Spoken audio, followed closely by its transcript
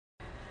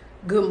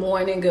Good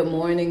morning, good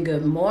morning,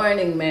 good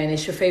morning, man.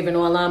 It's your favorite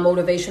online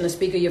motivational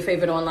speaker, your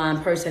favorite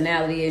online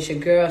personality. It's your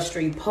girl,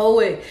 Street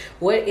Poet.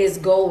 What is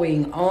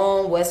going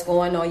on? What's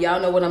going on?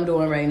 Y'all know what I'm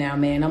doing right now,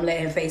 man. I'm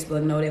letting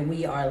Facebook know that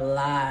we are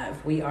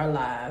live. We are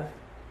live.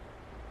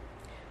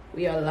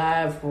 We are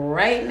live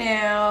right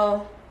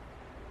now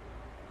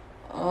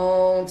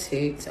on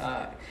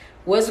TikTok.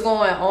 What's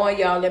going on,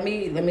 y'all? Let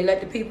me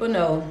let the people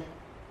know,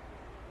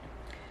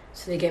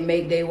 so they can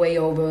make their way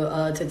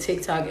over to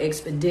TikTok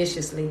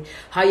expeditiously.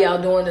 How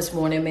y'all doing this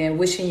morning, man?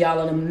 Wishing y'all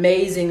an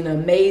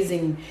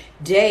amazing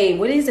day.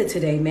 What is it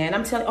today, man?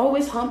 I'm telling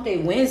it's Hump Day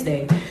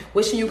Wednesday.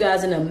 Wishing you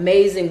guys an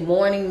amazing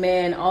morning,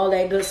 man. All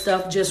that good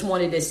stuff. Just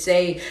wanted to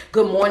say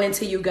good morning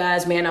to you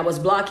guys, man. I was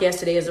blocked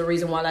yesterday as a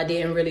reason why I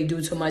didn't really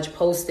do too much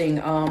posting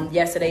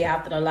yesterday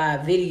after the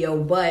live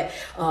video. But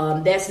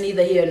that's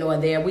neither here nor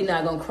there. We're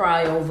not going to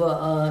cry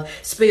over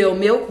spilled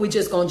milk. We're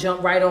just going to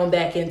jump right on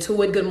back into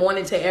it. Good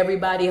morning to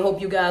everybody. Hope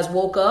you guys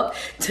woke up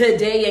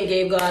today and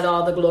gave God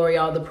all the glory,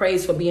 all the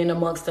praise for being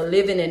amongst the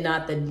living and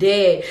not the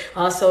dead.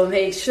 Also,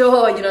 make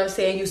sure, you know what I'm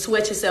saying, you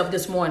sweat yourself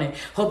this morning.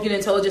 Hope you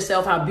didn't told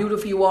yourself how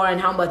beautiful you are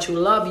and how much you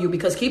love you,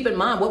 because keep in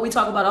mind what we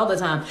talk about all the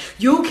time.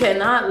 You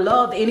cannot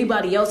love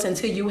anybody else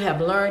until you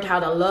have learned how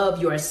to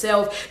love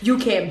yourself. You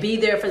can't be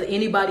there for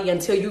anybody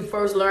until you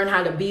first learn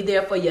how to be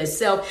there for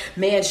yourself.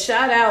 Man,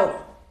 shout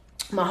out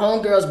my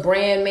homegirl's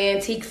brand,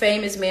 man, Teak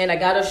Famous, man. I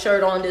got her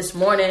shirt on this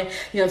morning. You know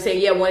what I'm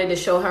saying? Yeah, wanted to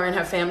show her and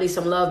her family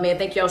some love, man.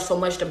 Thank y'all so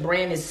much. The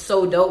brand is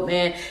so dope,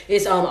 man.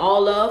 It's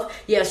all love.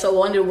 Yeah, so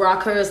wanted to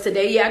rock hers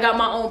today. Yeah, I got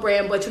my own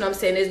brand, but you know what I'm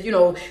saying? Is, you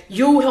know,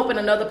 you helping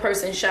another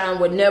person shine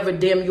would never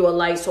dim your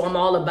light. So I'm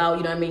all about,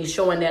 you know what I mean,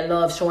 showing that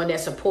love, showing that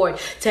support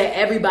to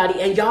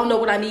everybody. And y'all know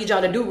what I need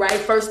y'all to do, right?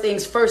 First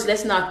things first,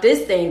 let's knock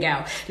this thing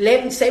out.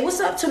 Let me say what's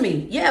up to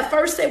me. Yeah,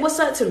 first say what's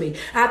up to me.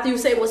 After you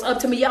say what's up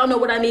to me, y'all know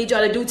what I need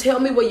y'all to do. Tell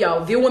me where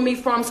y'all viewing me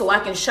from so I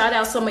can shout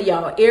out some of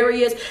y'all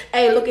areas.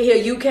 Hey, look at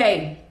here,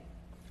 UK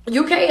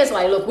is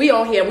like, look, we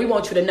on here and we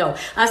want you to know.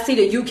 I see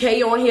the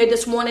UK on here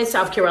this morning.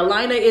 South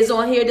Carolina is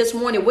on here this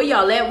morning. Where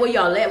y'all at? Where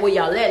y'all at? Where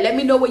y'all at? Let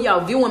me know where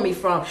y'all viewing me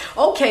from.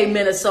 Okay,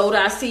 Minnesota,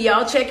 I see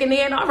y'all checking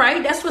in. All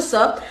right, that's what's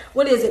up.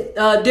 What is it?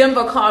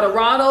 Denver,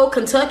 Colorado,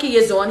 Kentucky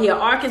is on here.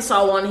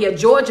 Arkansas on here.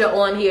 Georgia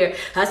on here.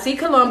 I see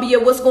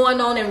Columbia. What's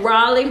going on in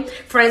Raleigh?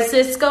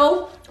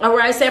 Francisco. All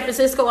right, San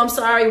Francisco, I'm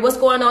sorry. What's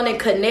going on in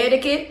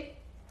Connecticut?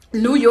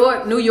 New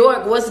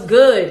York, what's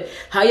good?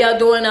 How y'all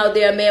doing out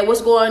there, man?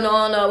 What's going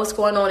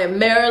on in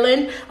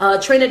Maryland?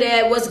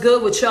 Trinidad, what's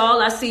good with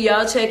y'all? I see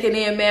y'all checking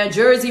in, man.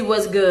 Jersey,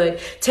 what's good?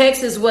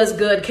 Texas, what's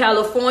good?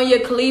 California,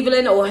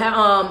 Cleveland,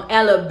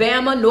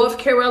 Alabama, North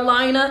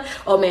Carolina.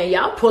 Oh, man,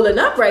 y'all pulling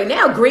up right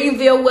now.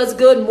 Greenville, what's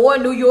good? More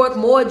New York,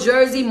 more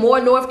Jersey, more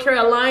North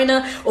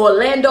Carolina.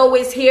 Orlando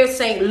is here.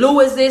 St.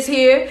 Louis is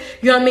here.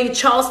 You know what I mean?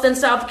 Charleston,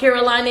 South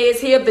Carolina is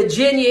here.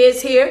 Virginia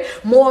is here.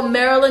 More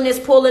Maryland is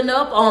pulling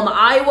up.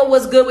 Iowa,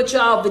 what's good with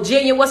y'all?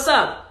 Virginia, what's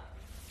up?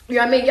 You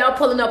know what I mean? Y'all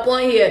pulling up on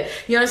here.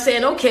 You know what I'm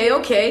saying? Okay.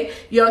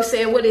 You know what I'm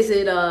saying? What is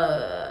it?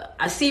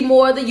 I see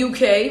more of the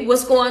UK.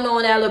 What's going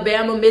on?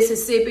 Alabama,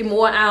 Mississippi,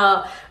 more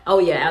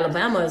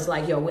Alabama is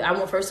like,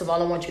 yo, first of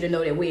all, I want you to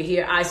know that we're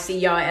here. I see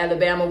y'all,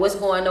 Alabama. What's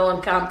going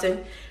on,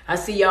 Compton? I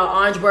see y'all,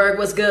 Orangeburg.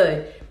 What's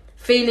good?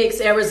 Phoenix,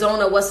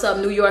 Arizona, what's up?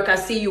 New York, I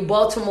see you.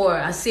 Baltimore,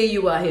 I see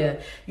you out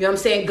here. You know what I'm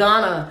saying?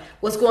 Ghana,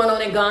 what's going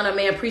on in Ghana,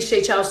 man?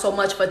 Appreciate y'all so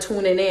much for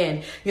tuning in.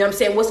 You know what I'm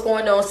saying? What's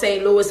going on?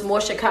 St. Louis, more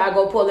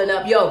Chicago pulling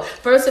up. Yo,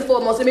 first and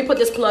foremost, let me put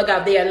this plug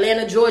out there.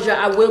 Atlanta, Georgia,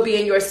 I will be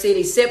in your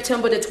city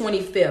September the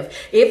 25th.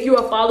 If you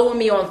are following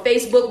me on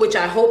Facebook, which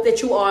I hope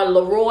that you are,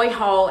 Leroy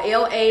Hall,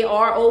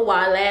 Laroy,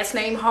 last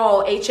name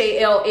Hall,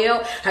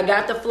 Hall. I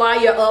got the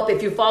flyer up.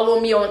 If you follow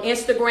me on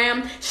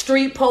Instagram,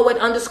 Street Poet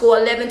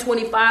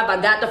 _1125,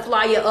 I got the flyer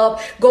up.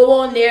 Go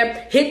on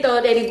there, hit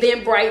that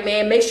Eventbrite,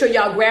 man. Make sure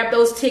y'all grab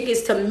those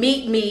tickets to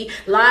meet me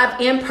live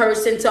in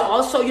person, to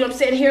also, you know what I'm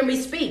saying, hear me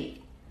speak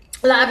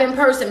live in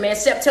person, man.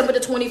 September the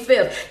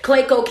 25th,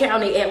 Clayco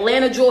County,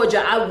 Atlanta,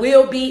 Georgia. I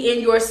will be in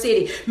your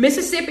city.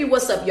 Mississippi,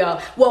 what's up, y'all?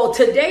 Well,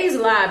 today's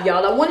live,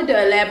 y'all, I wanted to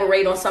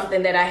elaborate on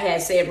something that I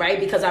had said, right?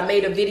 Because I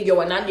made a video,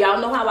 and y'all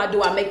know how I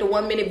do. I make the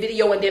 1-minute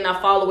video, and then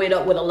I follow it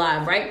up with a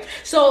live, right?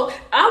 So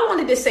I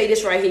wanted to say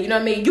this right here. You know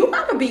what I mean? You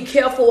got to be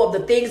careful of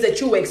the things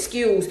that you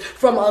excuse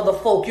from other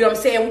folk. You know what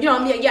I'm saying? You know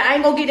what I mean? Yeah, I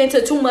ain't going to get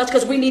into too much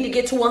because we need to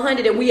get to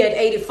 100, and we at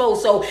 84.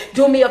 So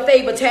do me a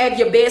favor, tag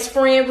your best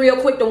friend real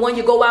quick, the one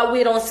you go out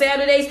with on Saturdays.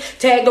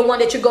 Tag the one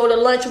that you go to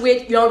lunch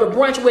with, you know, to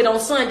brunch with on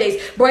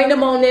Sundays. Bring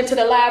them on into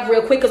the live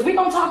real quick, because we're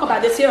going to talk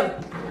about this here.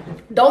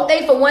 Don't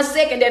think for 1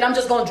 second that I'm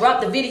just going to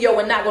drop the video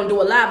and not going to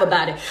do a live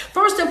about it.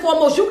 First and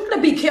foremost, you got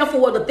to be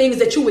careful of the things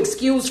that you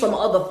excuse from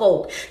other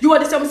folk. You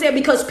understand what I'm saying?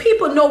 Because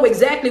people know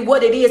exactly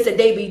what it is that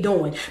they be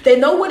doing. They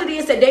know what it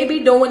is that they be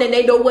doing, and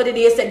they know what it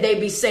is that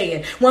they be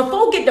saying. When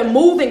folk get to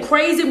moving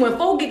crazy, when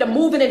folk get to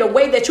moving in a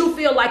way that you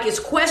feel like it's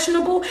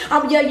questionable,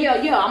 I'm going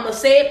to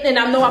say it, and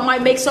I know I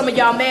might make some of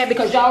y'all mad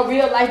because y'all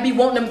real life be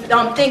wanting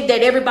to think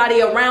that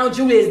everybody around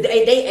you is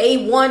they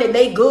A1 and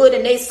they good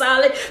and they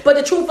solid. But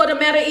the truth of the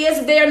matter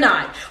is they're not.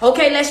 not.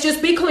 Okay, let's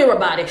just be clear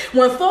about it.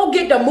 When folk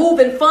get to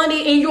moving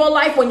funny in your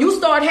life, when you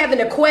start having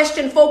to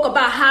question folk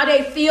about how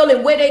they feel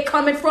and where they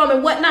coming from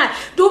and whatnot,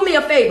 do me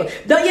a favor.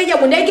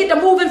 When they get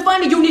to moving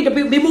funny, you need to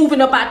be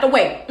moving up out the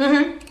way.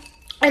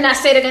 And I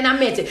said it and I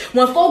meant it.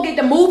 When folk get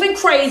to moving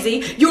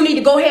crazy, you need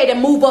to go ahead and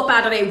move up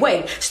out of their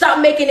way. Stop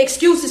making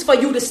excuses for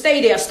you to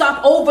stay there.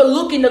 Stop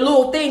overlooking the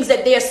little things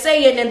that they're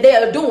saying and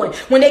they're doing.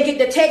 When they get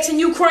to texting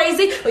you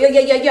crazy, when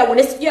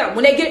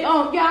they get,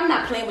 I'm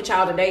not playing with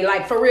y'all today.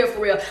 Like, for real.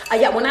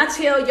 When I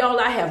tell y'all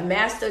I have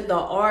mastered the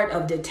art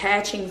of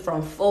detaching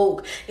from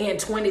folk in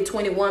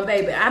 2021,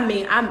 baby. I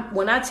mean,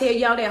 when I tell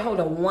y'all that, hold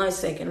on 1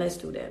 second. Let's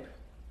do that.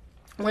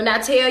 When I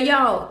tell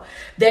y'all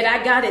that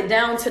I got it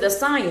down to the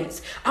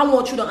science, I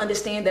want you to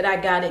understand that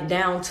I got it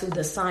down to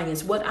the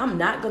science. What I'm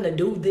not going to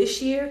do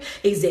this year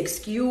is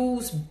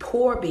excuse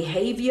poor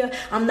behavior.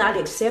 I'm not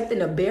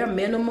accepting a bare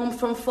minimum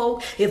from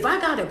folk. If I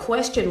got to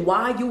question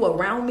why you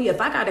around me, if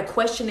I got to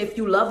question if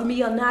you love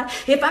me or not,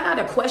 if I got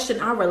to question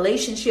our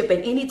relationship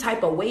in any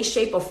type of way,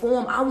 shape, or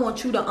form, I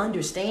want you to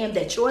understand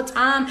that your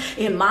time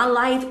in my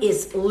life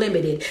is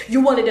limited.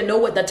 You wanted to know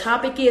what the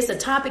topic is? The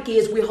topic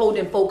is we're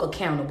holding folk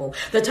accountable.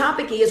 The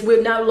topic is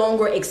we're no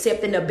longer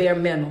accepting the bare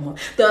minimum.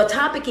 The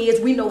topic is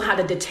we know how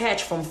to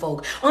detach from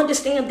folk.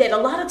 Understand that a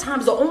lot of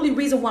times the only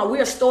reason why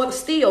we're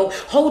still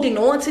holding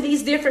on to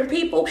these different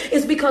people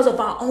is because of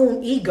our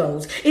own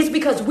egos. It's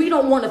because we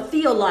don't want to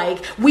feel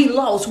like we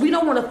lost. We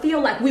don't want to feel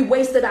like we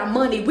wasted our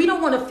money. We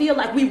don't want to feel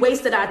like we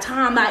wasted our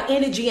time, our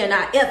energy, and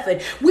our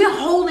effort. We're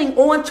holding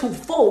on to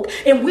folk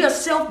and we're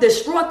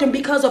self-destructing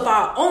because of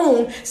our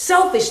own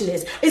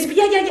selfishness.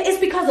 It's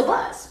because of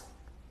us.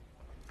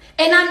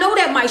 And I know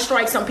that might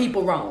strike some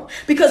people wrong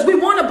because we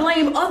want to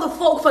blame other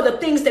folk for the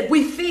things that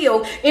we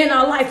feel in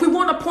our life. We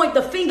want to point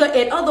the finger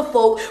at other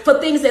folk for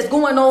things that's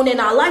going on in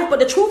our life. But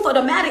the truth of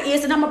the matter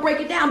is, and I'm going to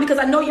break it down because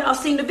I know y'all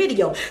seen the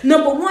video.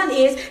 Number one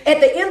is at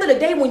the end of the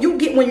day, when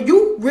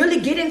you really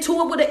get into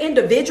it with an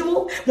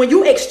individual, when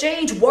you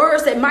exchange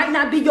words that might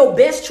not be your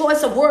best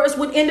choice of words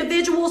with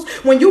individuals,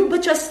 when you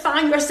just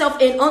find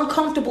yourself in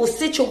uncomfortable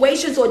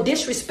situations or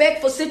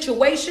disrespectful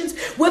situations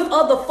with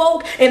other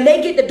folk and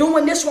they get to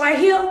doing this right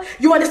here,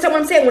 you understand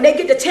what I'm saying? When they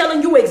get to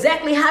telling you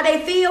exactly how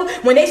they feel,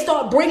 when they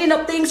start bringing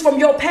up things from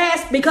your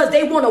past because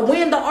they want to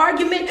win the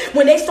argument,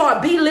 when they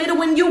start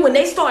belittling you, when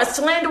they start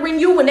slandering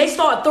you, when they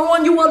start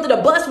throwing you under the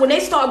bus, when they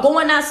start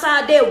going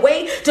outside their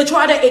way to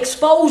try to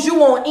expose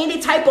you on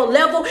any type of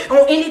level,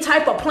 on any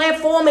type of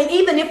platform, and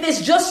even if it's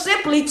just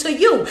simply to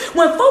you,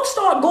 when folks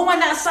start going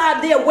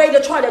outside their way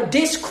to try to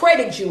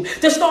discredit you,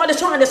 to start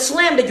trying to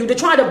slander you, to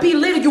try to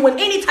belittle you in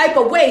any type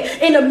of way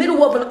in the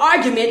middle of an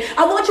argument,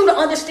 I want you to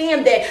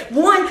understand that,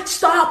 one,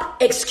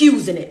 stop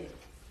excusing it.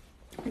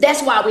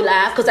 That's why we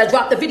laugh, because I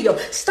dropped the video.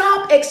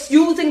 Stop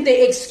excusing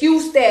the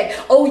excuse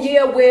that, oh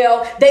yeah,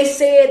 well, they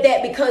said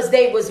that because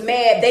they was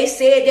mad. They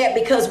said that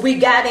because we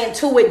got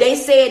into it. They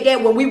said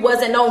that when we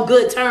wasn't on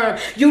good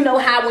terms. You know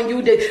how when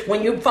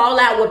you fall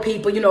out with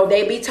people,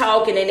 they be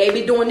talking and they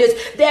be doing this.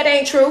 That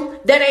ain't true.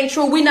 That ain't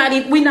true. We not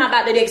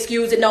about to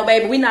excuse it. No,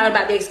 baby. We not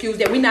about to excuse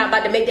that. We not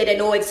about to make that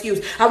no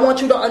excuse. I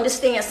want you to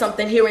understand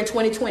something here in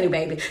 2020,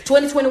 baby.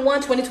 2021,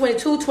 2022,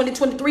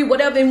 2023,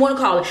 whatever you want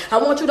to call it. I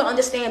want you to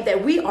understand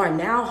that we are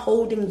now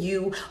holding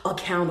you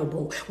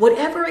accountable.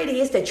 Whatever it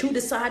is that you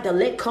decide to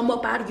let come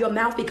up out of your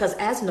mouth, because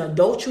as an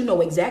adult, you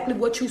know exactly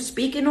what you're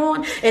speaking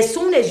on. As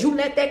soon as you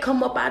let that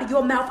come up out of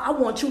your mouth, I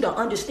want you to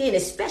understand,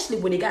 especially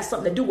when it got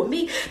something to do with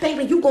me,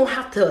 baby, you're going to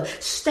have to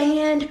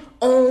stand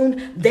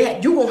on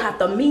that. You're going to have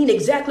to mean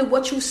exactly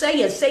what you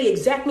say and say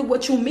exactly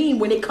what you mean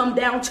when it come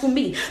down to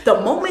me.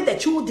 The moment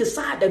that you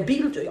decide to be,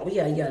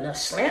 to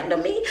slander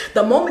me,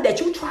 the moment that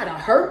you try to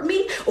hurt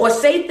me or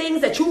say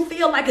things that you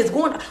feel like is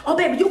going, oh,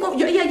 baby, you go,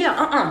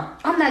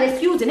 I'm not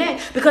excusing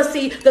that. Because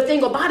see, the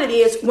thing about it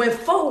is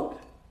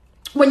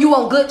when you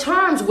on good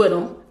terms with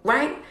them,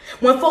 right?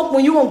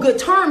 When you on good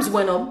terms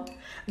with them,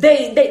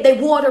 they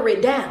water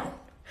it down.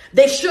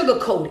 They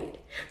sugarcoat it.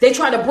 They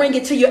try to bring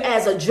it to you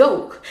as a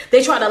joke.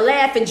 They try to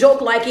laugh and joke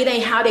like it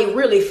ain't how they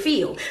really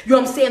feel. You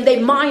know what I'm saying?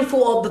 They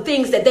mindful of the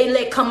things that they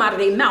let come out of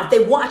their mouth.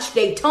 They watch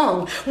their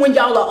tongue when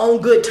y'all are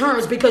on good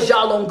terms because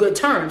y'all on good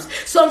terms.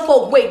 Some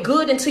folk wait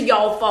good until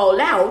y'all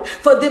fall out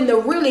for them to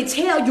really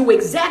tell you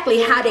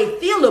exactly how they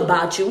feel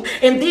about you.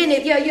 And then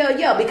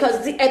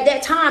because at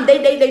that time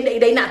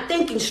they not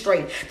thinking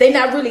straight. They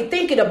not really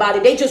thinking about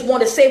it. They just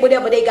want to say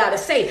whatever they got to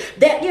say.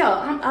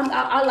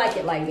 I like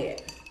it like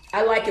that.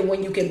 I like it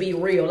when you can be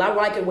real. I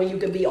like it when you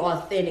can be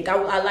authentic.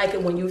 I like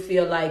it when you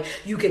feel like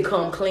you can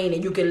come clean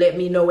and you can let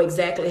me know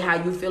exactly how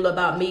you feel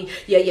about me.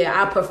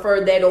 I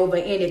prefer that over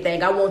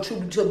anything. I want you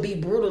to be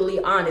brutally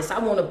honest. I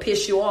want to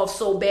piss you off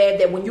so bad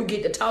that when you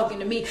get to talking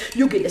to me,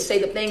 you get to say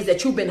the things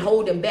that you've been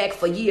holding back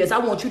for years. I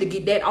want you to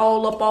get that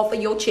all up off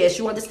of your chest.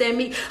 You understand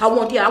me? I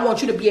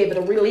want you to be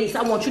able to release.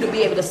 I want you to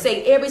be able to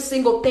say every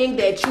single thing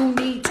that you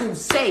need to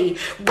say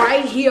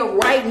right here,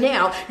 right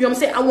now. You know what I'm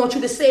saying? I want you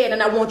to say it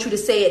and I want you to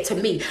say it to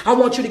me. I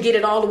want you to get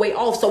it all the way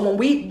off. So when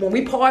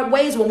we part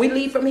ways, when we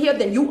leave from here,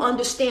 then you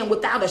understand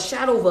without a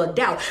shadow of a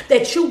doubt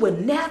that you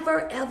would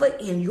never, ever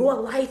in your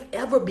life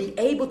ever be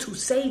able to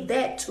say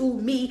that to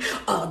me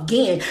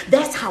again.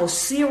 That's how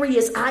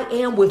serious I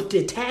am with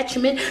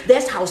detachment.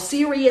 That's how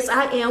serious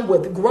I am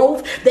with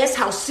growth. That's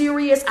how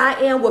serious I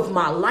am with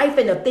my life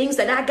and the things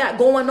that I got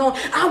going on.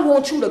 I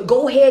want you to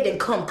go ahead and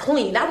come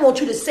clean. I want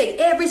you to say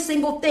every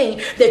single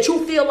thing that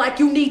you feel like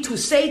you need to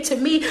say to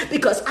me,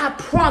 because I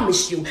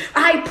promise you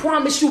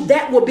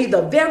that will be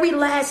the very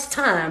last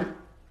time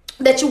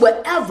that you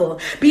will ever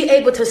be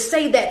able to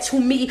say that to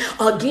me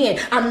again.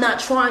 I'm not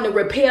trying to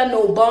repair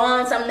no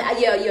bonds. I'm not,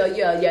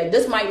 yeah.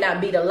 This might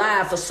not be the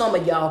lie for some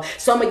of y'all.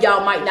 Some of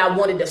y'all might not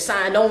wanted to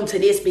sign on to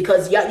this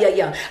because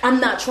I'm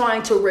not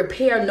trying to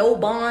repair no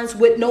bonds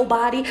with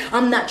nobody.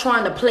 I'm not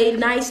trying to play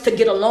nice to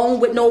get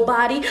along with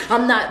nobody.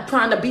 I'm not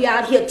trying to be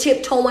out here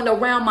tiptoeing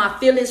around my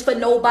feelings for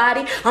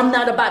nobody. I'm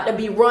not about to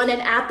be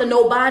running after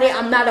nobody.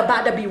 I'm not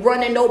about to be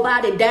running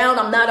nobody down.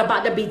 I'm not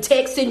about to be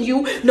texting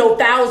you no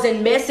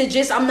 1,000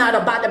 messages. I'm not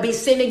about to be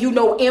sending you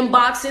no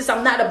inboxes.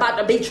 I'm not about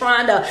to be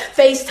trying to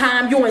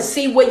FaceTime you and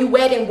see where you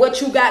at and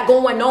what you got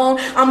going on.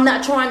 I'm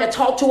not trying to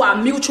talk to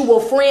our mutual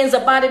friends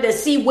about it to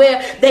see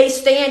where they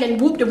stand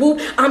and whoop de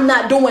whoop. I'm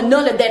not doing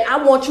none of that.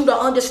 I want you to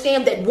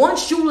understand that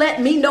once you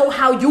let me know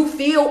how you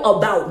feel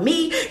about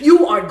me,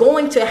 you are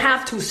going to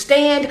have to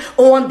stand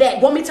on that.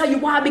 Want me to tell you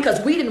why?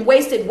 Because we done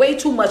wasted way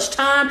too much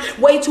time,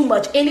 way too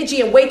much energy,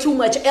 and way too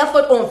much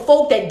effort on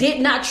folk that did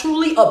not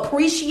truly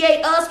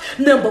appreciate us.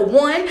 Number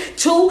one.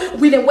 Two,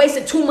 we done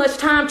wasted too much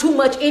time, too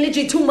much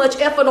energy, too much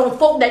effort on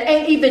folk that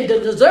ain't even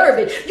deserve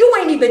it. You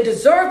ain't even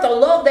deserve the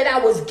love that I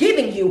was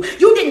giving you.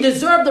 You didn't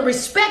deserve the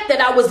respect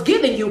that I was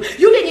giving you.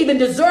 You didn't even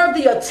deserve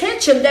the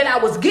attention that I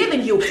was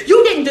giving you.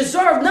 You didn't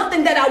deserve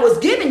nothing that I was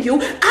giving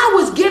you. I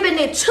was giving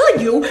it to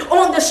you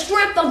on the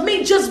strength of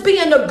me just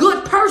being a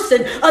good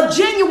person, a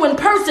genuine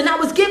person. I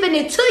was giving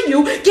it to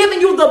you,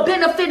 giving you the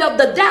benefit of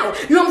the doubt.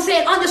 You know what I'm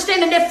saying?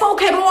 Understanding that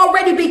folk had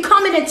already be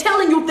coming and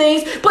telling you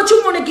things, but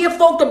you want to give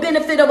folk the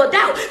benefit of a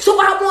doubt. So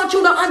I want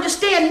you to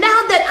understand now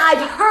that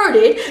I've heard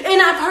it,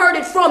 and I've heard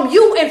it from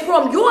you and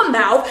from your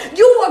mouth,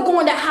 you are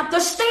going to have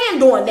to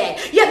stand on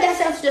that. Yeah,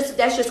 that's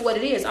just what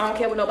it is. I don't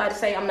care what nobody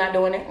say. I'm not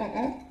doing it.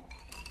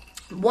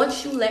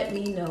 Once you let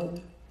me know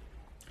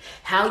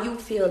how you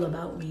feel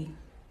about me,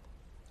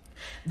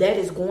 that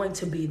is going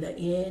to be the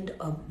end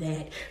of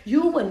that.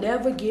 You will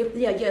never give.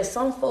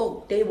 Some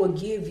folk, they will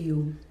give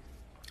you.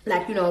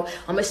 Like, I'm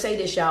going to say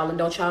this, y'all, and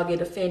don't y'all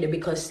get offended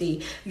because,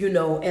 see,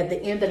 at the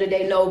end of the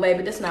day, no,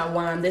 baby, this not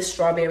wine. This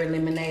strawberry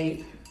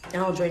lemonade. I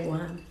don't drink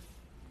wine.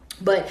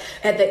 But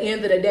at the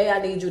end of the day,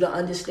 I need you to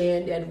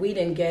understand that we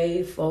done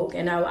gave folk,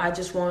 and I'm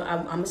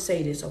going to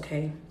say this,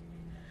 okay?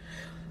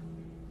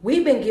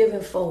 We've been giving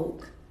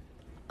folk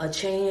a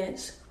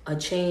chance,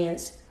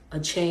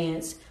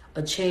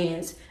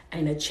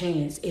 and a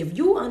chance. If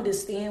you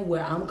understand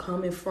where I'm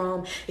coming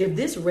from, if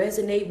this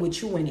resonate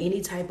with you in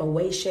any type of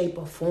way, shape,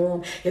 or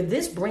form, if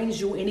this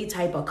brings you any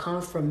type of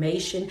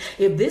confirmation,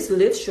 if this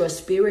lifts your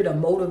spirit or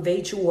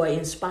motivate you or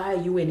inspire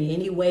you in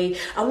any way,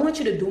 I want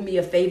you to do me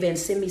a favor and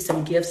send me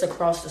some gifts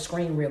across the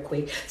screen real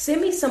quick.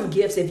 Send me some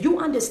gifts. If you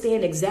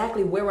understand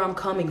exactly where I'm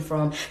coming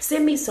from,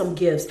 send me some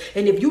gifts.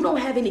 And if you don't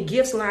have any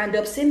gifts lined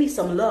up, send me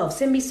some love.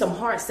 Send me some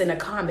hearts in the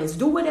comments.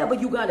 Do whatever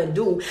you got to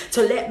do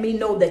to let me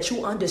know that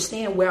you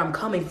understand where I'm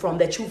coming from,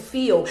 that you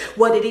feel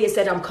what it is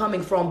that I'm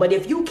coming from. But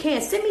if you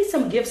can, send me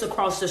some gifts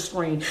across the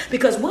screen,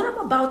 because what I'm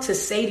about to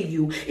say to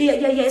you,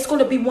 it's going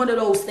to be one of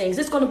those things.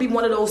 It's going to be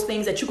one of those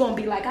things that you're going to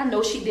be like, I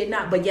know she did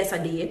not, but yes, I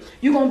did.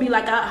 You're going to be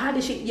like, how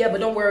did she? Yeah, but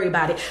don't worry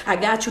about it. I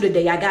got you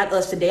today. I got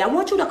us today. I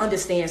want you to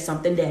understand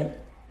something, that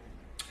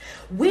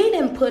we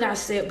didn't put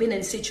ourselves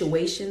in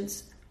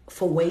situations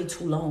for way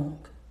too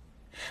long.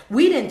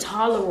 We didn't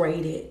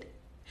tolerate it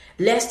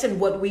less than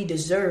what we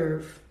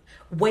deserve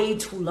way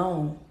too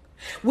long.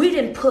 We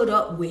didn't put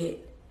up with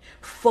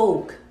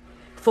folk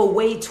for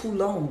way too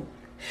long.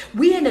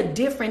 We in a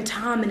different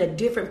time, in a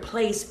different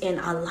place in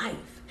our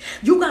life.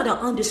 You got to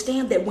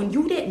understand that when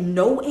you didn't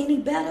know any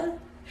better,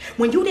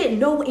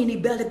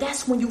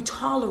 that's when you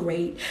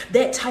tolerate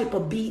that type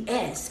of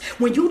BS.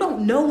 When you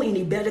don't know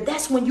any better,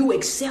 that's when you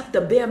accept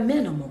the bare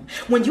minimum.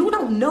 When you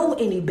don't know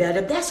any better,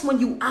 that's when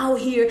you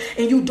out here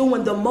and you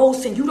doing the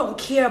most, and you don't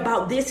care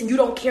about this and you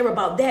don't care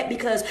about that,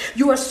 because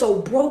you are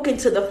so broken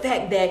to the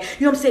fact that,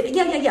 you know what I'm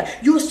saying?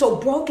 You're so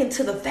broken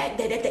to the fact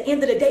that at the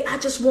end of the day, I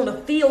just want to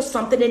feel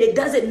something, and it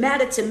doesn't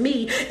matter to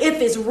me if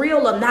it's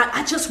real or not.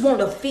 I just want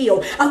to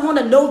feel. I want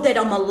to know that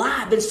I'm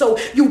alive. And so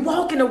you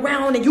walking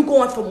around and you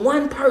going from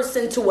one person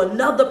to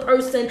another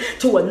person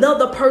to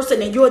another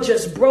person, and you're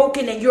just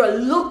broken, and you're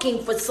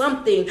looking for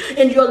something,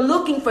 and you're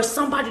looking for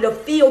somebody to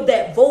fill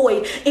that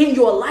void in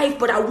your life.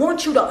 But I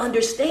want you to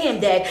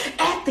understand that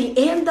at the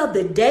end of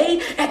the day,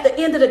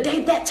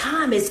 that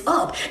time is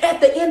up. At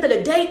the end of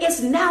the day,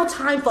 it's now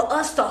time for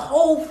us to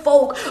hold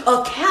folk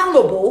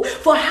accountable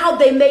for how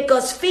they make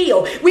us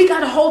feel. We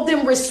got to hold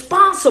them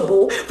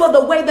responsible for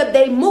the way that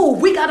they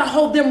move. We got to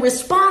hold them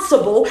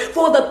responsible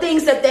for the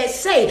things that they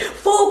say.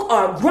 Folk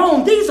are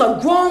grown. These are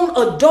grown grown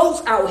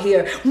adults out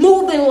here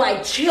moving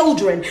like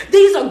children.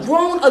 These are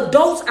grown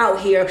adults out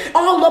here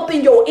all up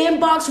in your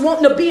inbox,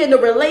 wanting to be in a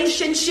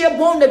relationship,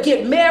 wanting to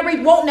get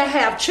married, wanting to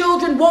have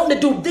children, wanting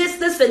to do this,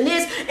 and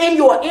this in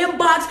your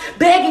inbox,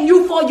 begging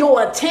you for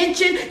your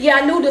attention. Yeah,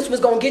 I knew this was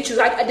going to get you.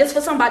 This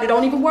for somebody,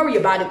 don't even worry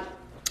about it.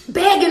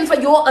 Begging for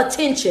your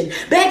attention,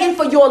 begging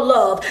for your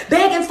love,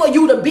 begging for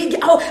you to be,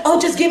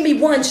 just give me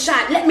one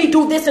shot. Let me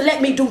do this and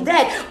let me do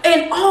that.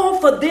 And all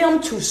for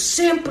them to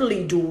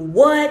simply do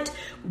what?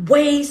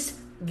 Waste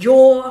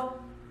your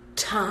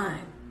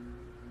time.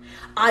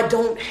 I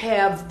don't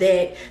have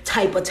that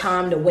type of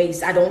time to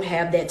waste. I don't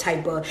have that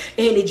type of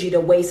energy to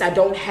waste. I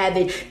don't have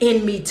it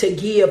in me to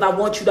give. I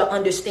want you to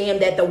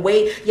understand that the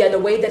way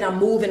that I'm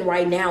moving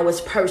right now is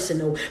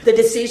personal. The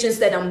decisions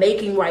that I'm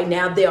making right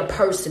now, they're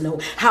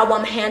personal. How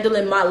I'm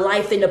handling my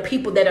life and the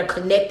people that are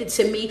connected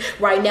to me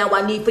right now,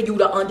 I need for you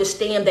to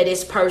understand that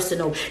it's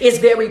personal. It's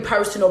very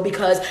personal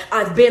because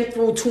I've been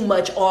through too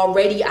much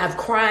already. I've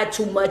cried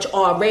too much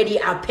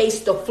already. I've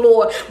paced the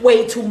floor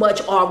way too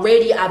much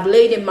already. I've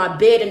laid in my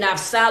bed and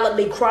I've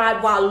silently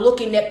cried while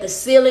looking at the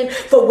ceiling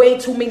for way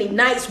too many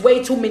nights,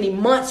 way too many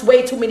months,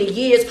 way too many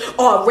years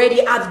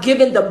already. I've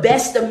given the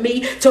best of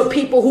me to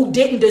people who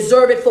didn't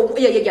deserve it for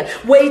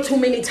way too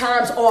many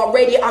times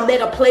already. I'm at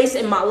a place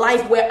in my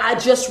life where I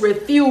just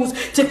refuse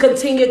to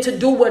continue to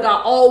do what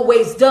I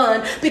always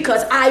done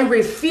because I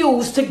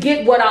refuse to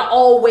get what I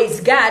always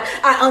got.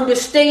 I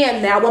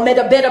understand now. I'm at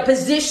a better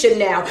position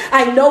now.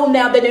 I know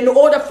now that in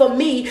order for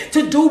me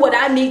to do what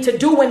I need to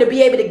do and to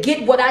be able to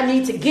get what I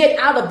need to get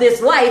out of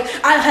this life,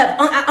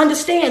 I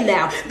understand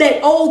now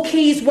that old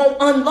keys won't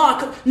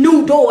unlock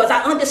new doors.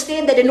 I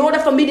understand that in order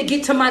for me to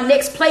get to my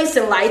next place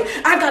in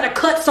life, I got to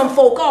cut some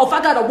folk off.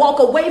 I got to walk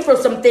away from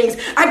some things.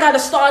 I got to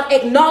start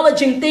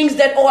acknowledging things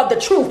that are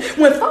the truth.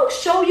 When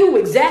folks show you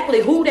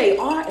exactly who they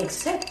are,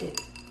 accept it.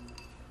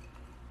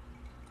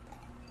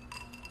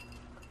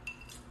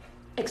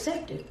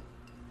 Accept it.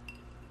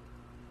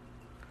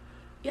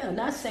 Yeah,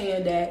 not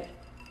saying that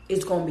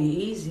it's going to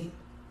be easy.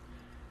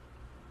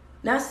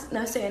 Not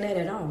saying that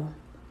at all.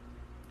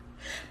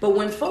 But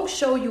when folks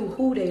show you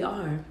who they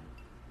are,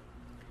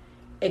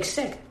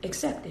 accept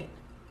it.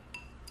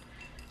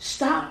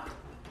 Stop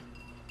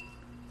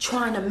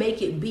trying to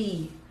make it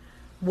be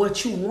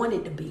what you want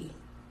it to be.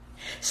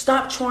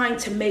 Stop trying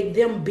to make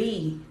them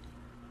be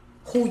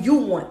who you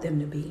want them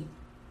to be.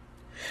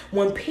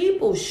 When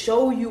people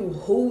show you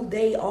who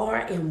they are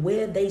and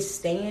where they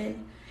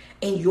stand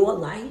in your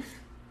life,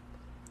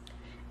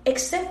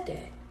 accept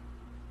that.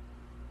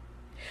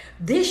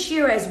 This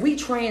year, as we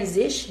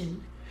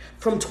transition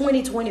from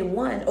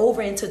 2021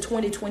 over into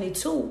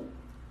 2022,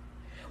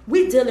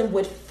 we're dealing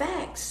with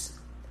facts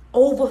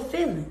over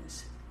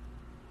feelings.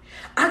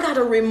 I got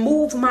to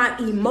remove my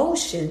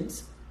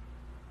emotions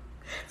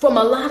from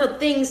a lot of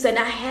things that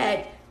I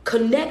had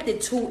connected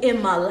to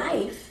in my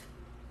life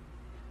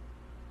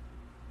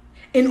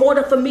in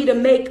order for me to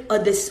make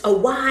a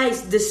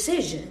wise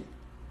decision.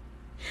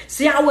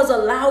 See, I was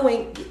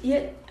allowing,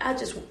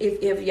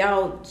 if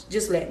y'all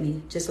just let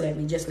me.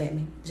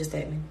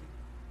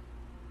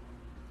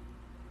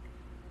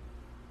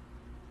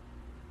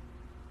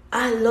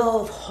 I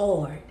love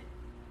hard,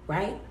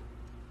 right?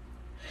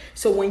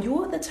 So when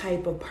you're the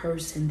type of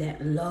person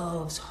that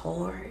loves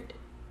hard,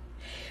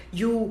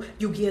 you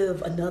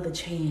give another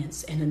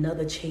chance and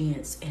another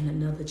chance and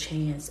another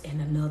chance and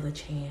another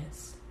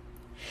chance.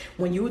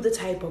 When you're the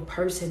type of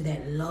person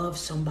that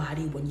loves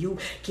somebody, when you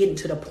get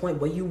into the point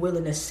where you're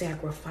willing to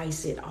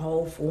sacrifice it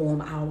all for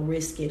them, I'll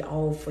risk it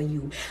all for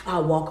you.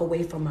 I'll walk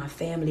away from my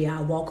family.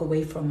 I'll walk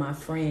away from my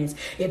friends.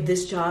 If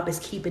this job is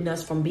keeping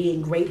us from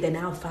being great, then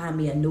I'll find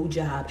me a new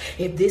job.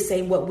 If this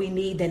ain't what we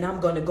need, then I'm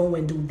going to go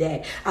and do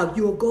that.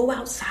 You'll go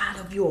outside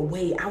of your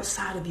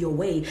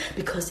way,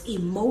 because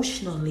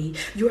emotionally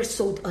you're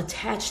so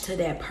attached to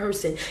that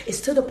person. It's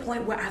to the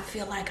point where I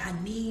feel like I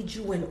need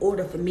you in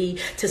order for me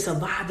to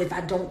survive. If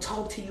I don't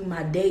talk to you,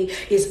 my day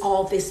is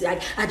off. It's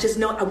like, I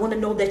want to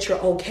know that you're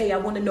okay. I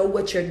want to know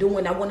what you're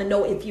doing. I want to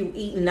know if you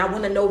eating. I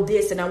want to know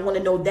this and I want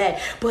to know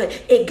that. But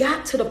it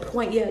got to the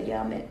point,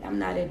 I'm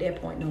not at that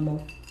point no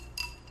more.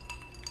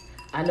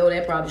 I know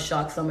that probably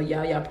shocked some of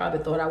y'all. Y'all probably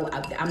thought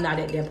I'm not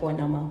at that point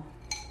no more.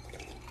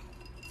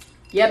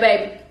 Yeah,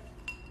 baby.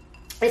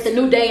 It's a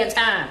new day and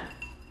time.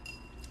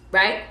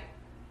 Right?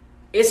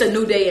 It's a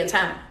new day and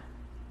time.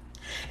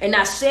 And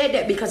I said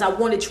that because I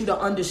wanted you to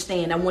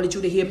understand. I wanted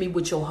you to hear me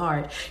with your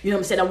heart. You know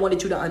what I'm saying? I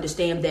wanted you to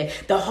understand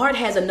that the heart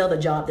has another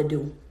job to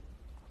do.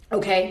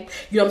 Okay,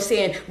 you know what I'm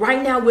saying?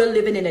 Right now, we're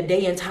living in a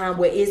day and time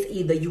where it's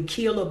either you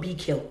kill or be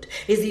killed.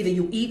 It's either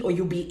you eat or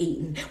you be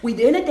eaten.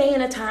 We're in a day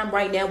and a time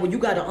right now where you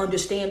got to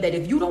understand that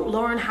if you don't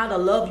learn how to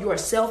love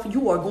yourself,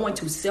 you are going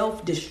to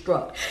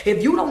self-destruct.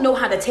 If you don't know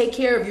how to take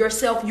care of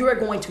yourself, you are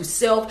going to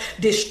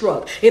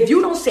self-destruct. If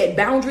you don't set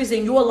boundaries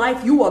in your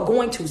life, you are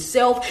going to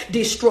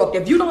self-destruct.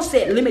 If you don't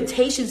set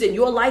limitations in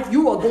your life,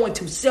 you are going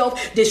to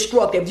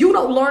self-destruct. If you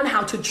don't learn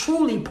how to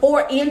truly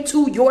pour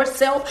into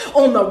yourself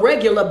on a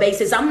regular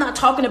basis, I'm not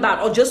talking about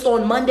about just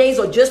on Mondays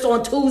or just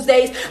on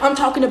Tuesdays. I'm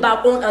talking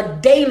about on a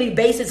daily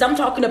basis. I'm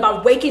talking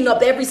about waking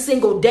up every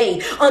single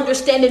day,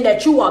 understanding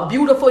that you are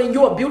beautiful and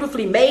you are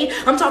beautifully made.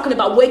 I'm talking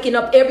about waking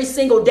up every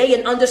single day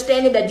and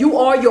understanding that you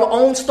are your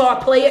own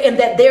star player and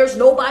that there's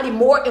nobody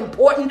more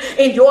important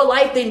in your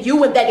life than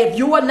you, and that if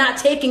you are not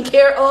taken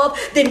care of,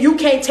 then you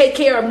can't take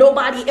care of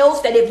nobody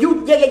else. That if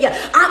you,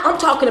 I'm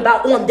talking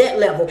about on that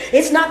level.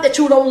 It's not that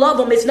you don't love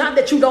them. It's not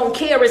that you don't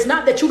care. It's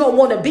not that you don't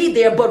want to be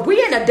there. But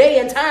we're in a day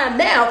and time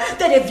now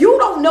that if you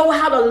don't know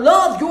how to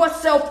love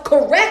yourself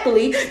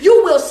correctly,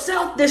 you will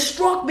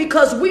self-destruct,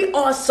 because we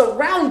are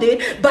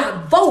surrounded by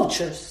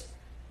vultures.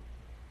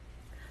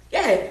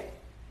 Yeah.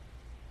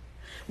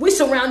 We're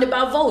surrounded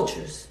by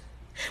vultures.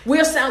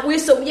 Let's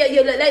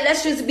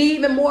just be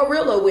even more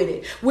realer with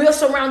it. We're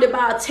surrounded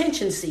by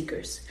attention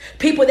seekers,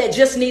 people that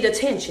just need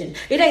attention.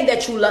 It ain't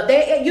that you love,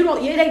 it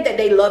ain't that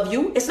they love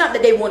you. It's not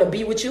that they want to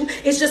be with you.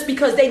 It's just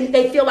because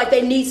they feel like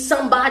they need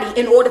somebody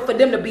in order for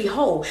them to be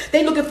whole.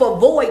 They looking for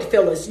void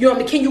fillers. You know what I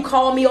mean? Can you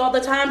call me all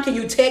the time? Can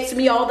you text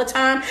me all the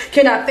time?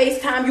 Can I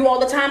FaceTime you all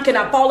the time? Can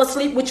I fall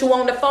asleep with you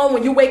on the phone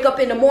when you wake up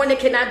in the morning?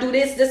 Can I do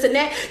this and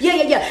that?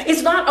 Yeah.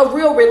 It's not a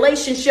real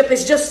relationship.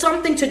 It's just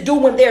something to do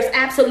when there's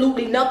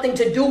absolutely nothing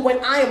to do.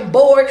 When I am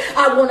bored,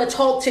 I want to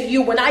talk to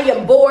you. When I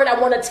am bored, I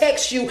want to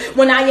text you.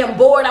 When I am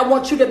bored, I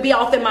want you to be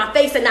off in my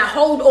face, and I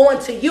hold on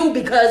to you,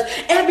 because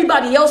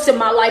everybody else in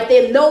my life,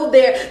 they know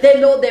their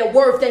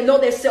worth. They know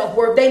their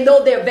self-worth. They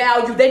know their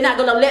value. They're not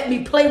going to let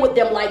me play with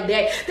them like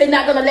that. They're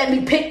not going to let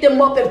me pick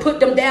them up and put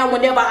them down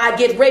whenever I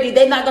get ready.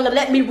 They're not going to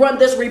let me run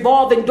this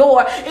revolving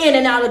door in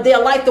and out of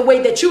their life the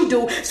way that you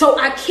do. So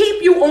I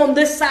keep you on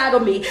this side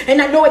of me,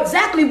 and I know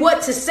exactly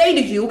what to say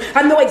to you.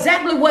 I know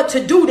exactly what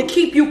to do to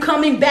keep you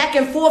coming back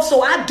and forth.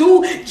 So I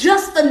do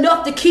just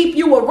enough to keep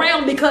you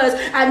around, because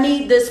I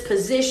need this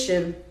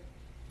position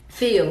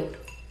filled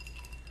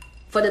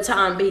for the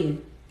time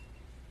being.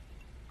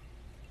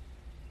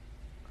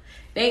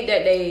 It ain't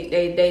that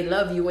they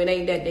love you. It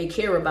ain't that they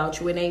care about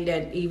you. It ain't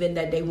that even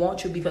that they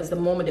want you, because the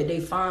moment that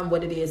they find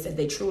what it is that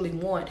they truly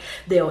want,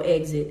 they'll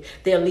exit.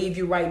 They'll leave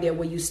you right there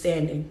where you're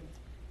standing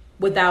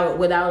without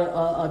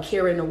a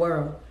care in the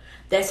world.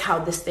 That's how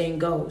this thing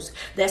goes.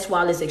 That's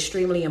why it's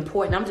extremely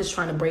important. I'm just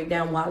trying to break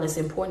down why it's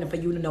important for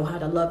you to know how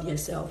to love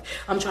yourself.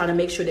 I'm trying to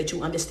make sure that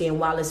you understand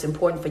why it's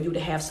important for you to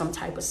have some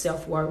type of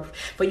self-worth,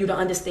 for you to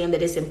understand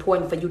that it's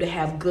important for you to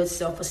have good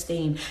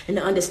self-esteem, and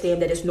to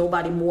understand that there's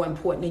nobody more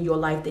important in your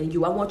life than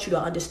you. I want you to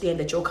understand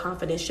that your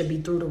confidence should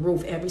be through the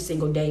roof every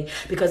single day,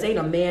 because ain't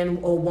a man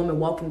or woman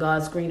walking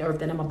God's green earth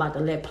that I'm about to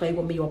let play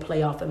with me or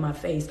play off in my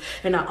face.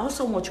 And I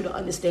also want you to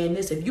understand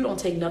this. If you don't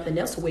take nothing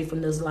else away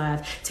from this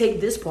life, take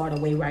this part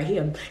away right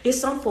here. It's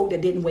some folk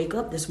that didn't wake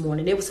up this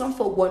morning. There were some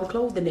folk weren't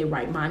clothed in their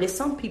right mind. There's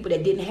some people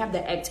that didn't have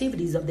the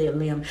activities of their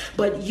limb,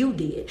 but you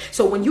did.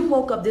 So when you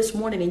woke up this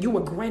morning and you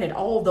were granted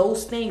all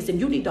those things, then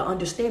you need to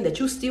understand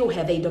that you still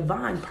have a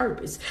divine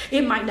purpose.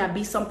 It might not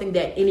be something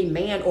that any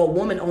man or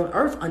woman on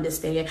earth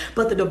understand,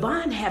 but the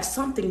divine has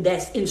something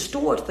that's in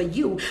store for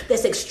you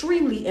that's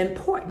extremely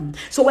important.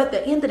 So at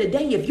the end of the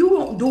day, if you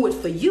don't do it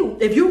for you,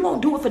 if you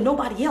won't do it for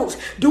nobody else,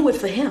 do it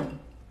for him.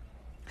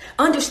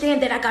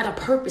 Understand that I got a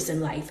purpose in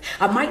life.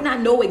 I might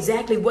not know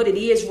exactly what it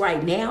is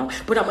right now,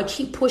 but I'm going to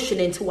keep pushing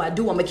until I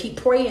do. I'm going to keep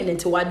praying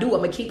until I do. I'm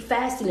going to keep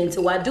fasting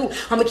until I do.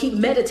 I'm going to keep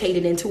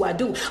meditating until I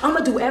do. I'm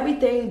going to do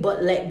everything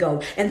but let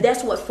go. And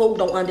that's what folk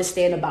don't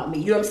understand about me.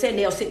 You know what I'm saying?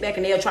 They'll sit back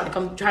and they'll try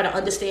to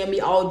understand me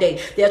all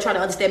day. They'll try to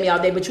understand me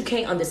all day, but you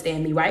can't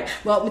understand me, right?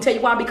 Well, let me tell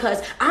you why.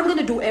 Because I'm going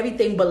to do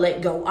everything but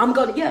let go. I'm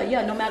going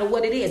to, no matter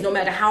what it is, no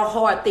matter how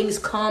hard things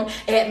come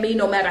at me,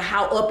 no matter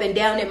how up and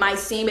down it might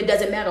seem, it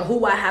doesn't matter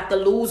who I have to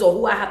lose or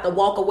who I have to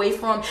walk away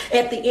from.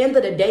 At the end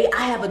of the day,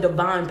 I have a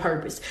divine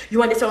purpose.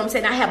 You understand what I'm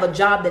saying? I have a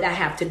job that I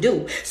have to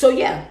do. So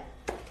yeah.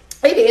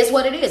 It is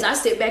what it is. I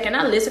sit back and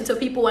I listen to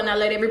people and I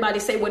let everybody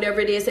say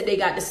whatever it is that they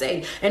got to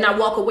say. And I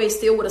walk away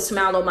still with a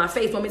smile on my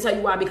face. Let me tell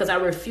you why. Because I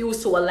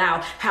refuse to allow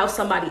how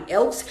somebody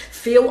else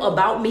feel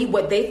about me,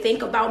 what they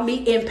think about me,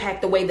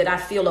 impact the way that I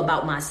feel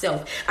about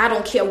myself. I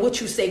don't care what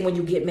you say when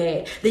you get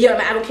mad.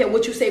 I don't care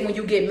what you say when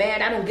you get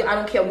mad. I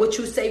don't care what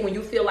you say when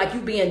you feel like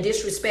you being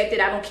disrespected.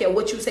 I don't care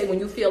what you say when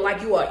you feel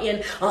like you are in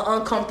an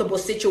uncomfortable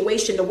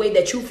situation. The way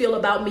that you feel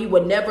about me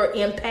will never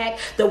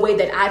impact the way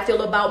that I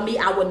feel about me.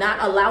 I will not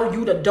allow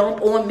you to dump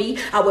on me.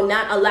 I will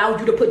not allow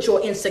you to put your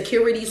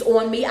insecurities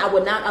on me. I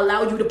will not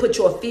allow you to put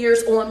your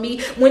fears on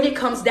me. When it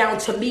comes down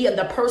to me and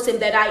the person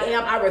that I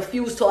am, I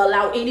refuse to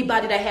allow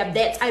anybody to have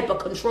that type of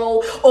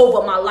control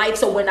over my life.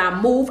 So when I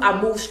move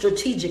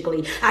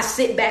strategically. I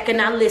sit back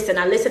and I listen.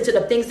 I listen to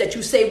the things that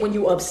you say when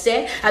you're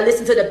upset. I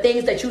listen to the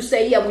things that you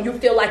say, when you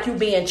feel like you're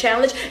being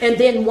challenged. And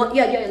then,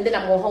 and then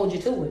I'm going to hold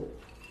you to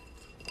it.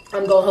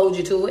 I'm going to hold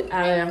you to it.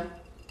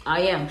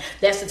 I am.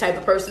 That's the type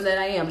of person that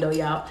I am, though,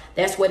 y'all.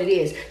 That's what it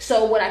is.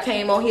 So what I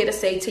came on here to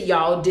say to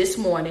y'all this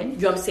morning,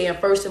 you know what I'm saying?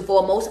 First and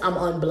foremost, I'm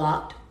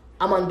unblocked.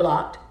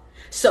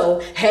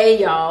 So,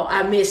 hey, y'all,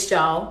 I missed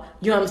y'all.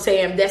 You know what I'm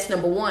saying? That's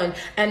number one.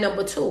 And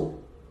number two,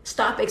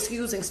 stop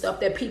excusing stuff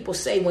that people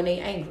say when they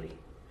angry.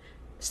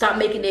 Stop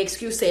making the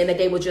excuse saying that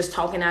they were just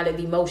talking out of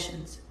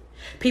emotions.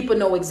 People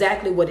know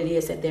exactly what it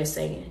is that they're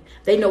saying.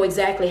 They know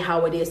exactly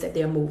how it is that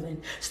they're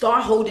moving.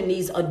 Start holding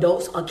these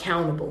adults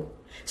accountable.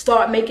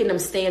 Start making them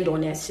stand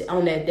on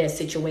that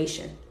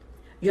situation.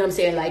 You know what I'm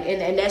saying? Like,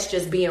 and that's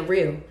just being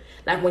real.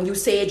 Like, when you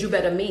say it, you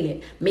better mean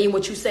it. Mean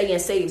what you say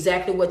and say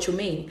exactly what you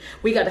mean.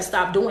 We got to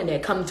stop doing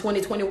that. Come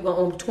 2020,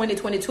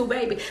 2022,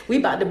 baby, we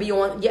about to be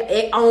on,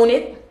 on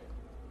it.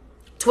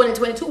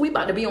 2022, we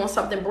about to be on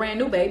something brand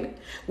new, baby.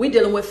 We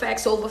dealing with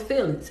facts over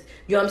feelings.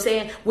 You know what I'm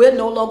saying? We're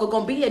no longer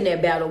going to be in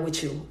that battle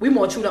with you. We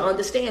want you to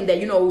understand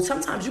that,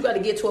 sometimes you got to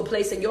get to a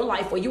place in your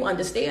life where you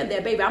understand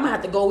that, baby, I'm going to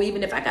have to go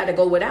even if I got to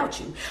go without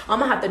you. I'm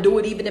going to have to do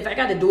it even if I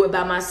got to do it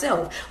by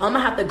myself. I'm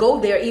going to have to go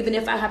there even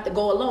if I have to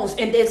go alone.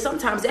 And then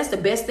sometimes that's the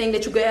best thing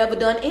that you could ever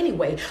done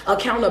anyway.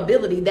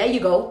 Accountability. There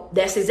you go.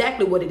 That's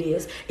exactly what it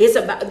is. It's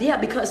about,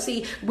 because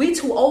see, we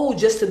too old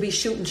just to be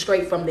shooting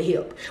straight from the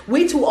hip.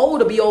 We too old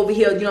to be over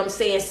here,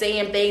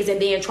 saying things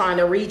and then trying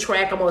to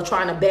retract them or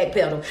trying to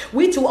backpedal.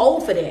 We too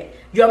old for that.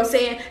 You know what I'm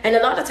saying? And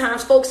a lot of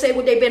times folks say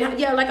what they've been,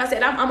 like I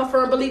said, I'm a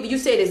firm believer. You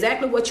said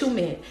exactly what you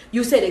meant.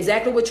 You said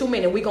exactly what you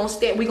meant, and we're gonna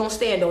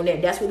stand on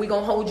that. That's what we're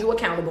gonna hold you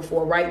accountable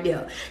for right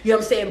there. You know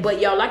what I'm saying? But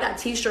y'all, I got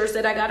t-shirts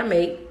that I gotta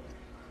make.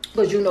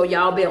 Because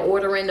y'all been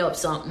ordering up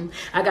something.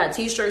 I got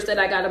t-shirts that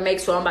I got to make,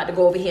 so I'm about to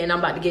go over here and I'm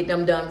about to get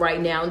them done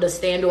right now. The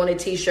Stand On It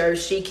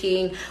t-shirts, She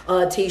King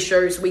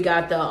t-shirts. We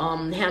got the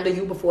Handle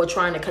You Before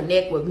Trying to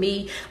Connect With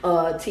Me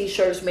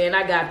t-shirts, man.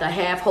 I got the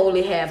Half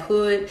Holy, Half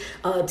Hood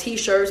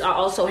t-shirts. I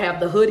also have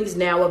the hoodies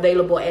now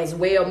available as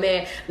well,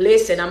 man.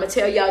 Listen, I'm going to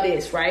tell y'all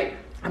this, right?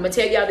 I'm going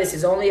to tell y'all this.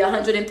 There's only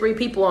 103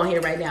 people on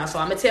here right now, so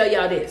I'm going to tell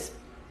y'all this.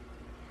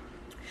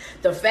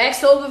 The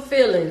Facts Over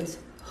Feelings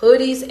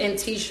hoodies and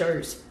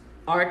t-shirts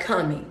are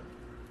coming.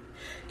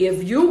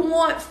 If you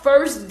want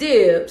first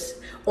dibs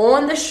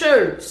on the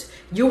shirts,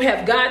 you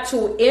have got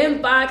to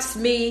inbox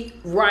me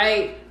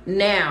right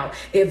now.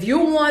 If you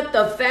want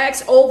the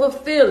Facts Over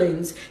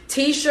Feelings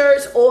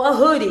t-shirts or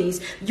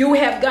hoodies, you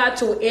have got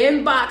to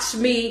inbox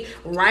me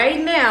right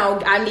now.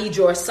 I need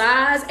your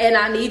size and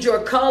I need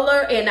your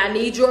color and I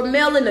need your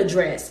mailing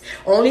address.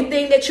 Only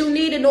thing that you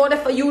need in order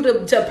for you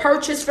to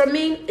purchase from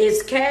me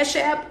is Cash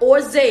App or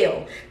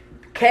Zelle.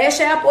 Cash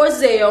App or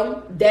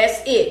Zelle,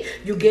 that's it.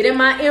 You get in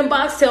my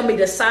inbox, tell me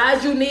the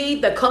size you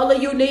need, the color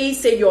you need,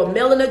 send your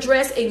mailing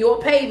address and your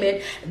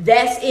payment.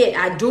 That's it.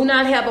 I do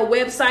not have a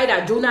website.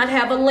 I do not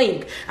have a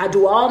link. I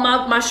do all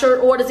my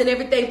shirt orders and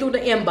everything through the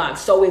inbox.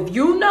 So if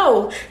you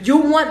know you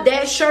want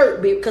that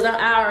shirt, because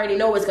I already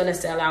know it's going to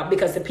sell out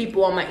because the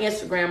people on my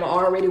Instagram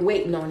are already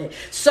waiting on it.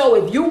 So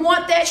if you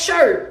want that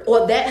shirt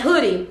or that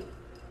hoodie,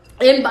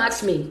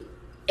 inbox me.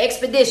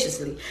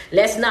 Expeditiously.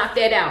 Let's knock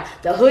that out.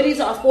 The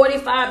hoodies are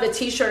 $45. The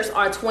t-shirts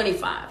are $25.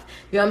 You know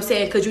what I'm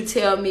saying? Could you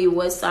tell me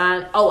what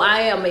sign? Oh,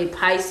 I am a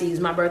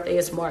Pisces. My birthday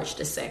is March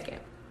 2nd.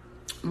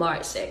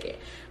 March 2nd.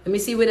 Let me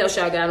see what else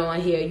y'all got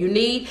on here.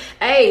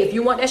 Hey, if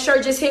you want that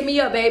shirt, just hit me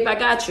up, babe. I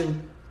got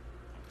you.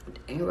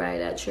 Ain't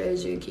right. I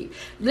treasure and keep.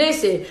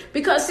 Listen,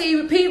 because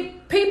see,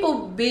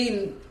 people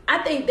be... I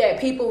think that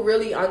people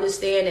really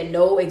understand and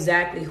know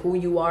exactly who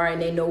you are,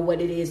 and they know what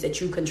it is that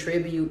you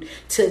contribute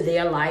to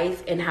their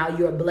life and how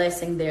you're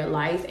blessing their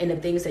life and the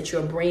things that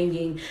you're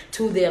bringing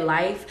to their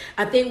life.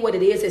 I think what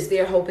it is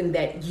they're hoping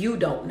that you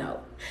don't know.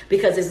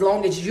 Because as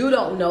long as you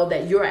don't know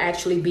that you're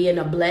actually being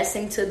a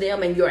blessing to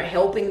them and you're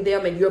helping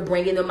them and you're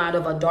bringing them out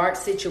of a dark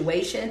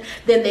situation,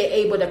 then they're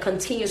able to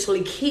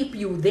continuously keep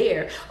you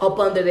there up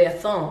under their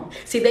thumb.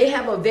 See, they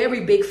have a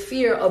very big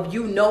fear of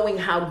you knowing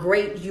how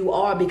great you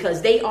are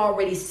because they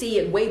already see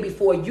it way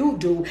before you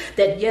do.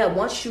 That,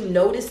 once you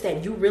notice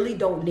that you really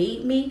don't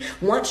need me,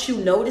 once you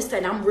notice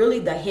that I'm really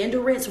the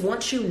hindrance,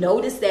 once you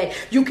notice that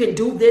you can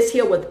do this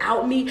here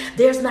without me,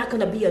 there's not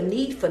going to be a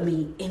need for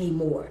me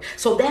anymore.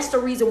 So that's the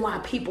reason why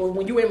people,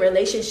 when you're in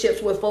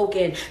relationships with folk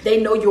and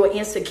they know your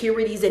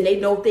insecurities and they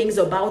know things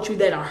about you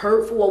that are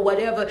hurtful or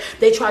whatever,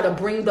 they try to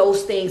bring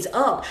those things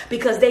up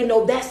because they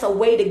know that's a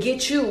way to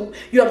get you know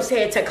what I'm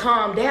saying, to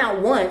calm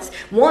down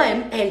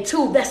one, and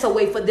two, that's a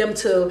way for them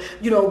to,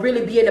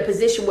 really be in a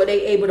position where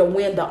they're able to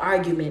win the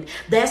argument.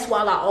 That's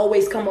why I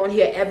always come on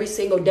here every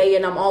single day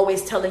and I'm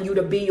always telling you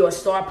to be your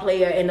star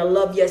player and to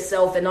love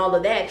yourself and all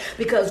of that,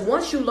 because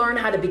once you learn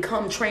how to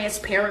become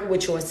transparent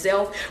with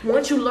yourself,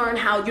 once you learn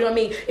how,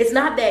 it's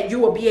not that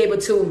you will be able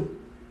to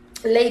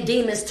lay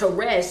demons to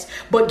rest,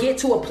 but get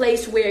to a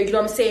place where,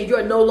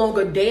 you're no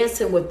longer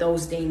dancing with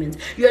those demons.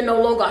 You're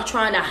no longer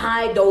trying to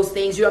hide those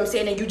things,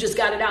 and you just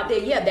got it out there.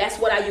 Yeah, that's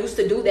what I used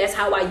to do. That's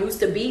how I used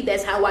to be.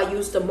 That's how I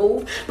used to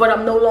move. But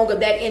I'm no longer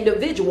that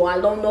individual. I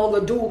no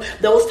longer do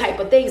those type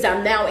of things.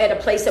 I'm now at a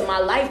place in my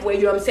life where,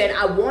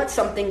 I want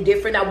something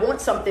different. I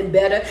want something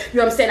better.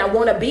 I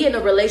want to be in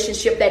a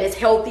relationship that is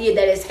healthy and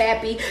that is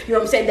happy,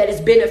 that is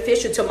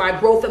beneficial to my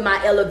growth and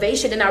my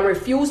elevation. And I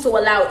refuse to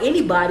allow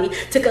anybody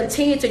to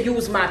continue to use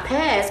my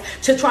past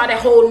to try to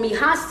hold me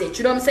hostage.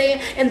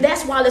 And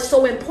that's why it's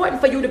so important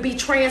for you to be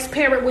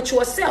transparent with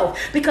yourself,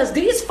 because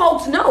these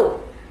folks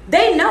know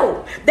They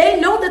know.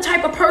 They know the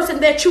type of person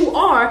that you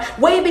are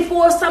way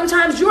before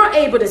sometimes you're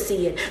able to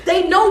see it.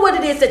 They know what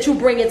it is that you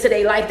bring into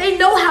their life. They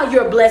know how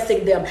you're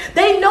blessing them.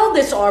 They know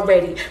this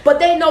already. But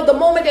they know the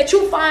moment that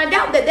you find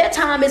out that their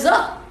time is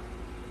up.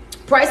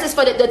 Prices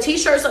for the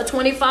t-shirts are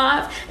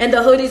 $25 and the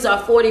hoodies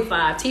are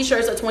 $45.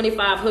 T-shirts are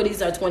 $25,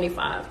 hoodies are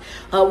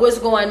 $25. What's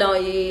going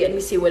on? Yeah, let me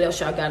see what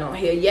else y'all got on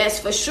here. Yes,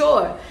 for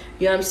sure.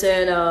 You know what I'm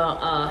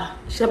saying?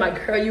 She's my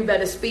girl, you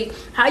better speak.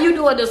 How you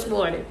doing this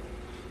morning?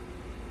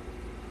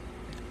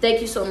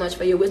 Thank you so much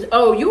for your wisdom.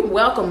 Oh, you're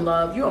welcome,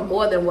 love. You are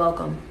more than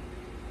welcome.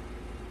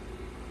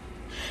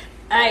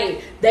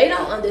 Hey, they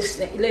don't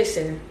understand.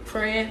 Listen,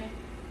 friend,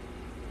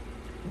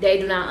 they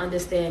do not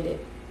understand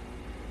it.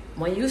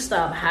 When you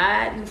stop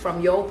hiding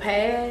from your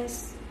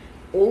past,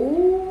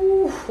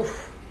 ooh,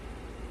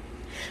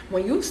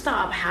 when you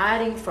stop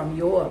hiding from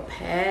your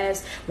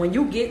past, when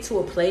you get to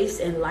a place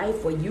in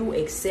life where you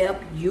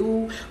accept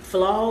you,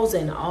 flaws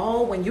and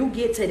all, when you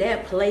get to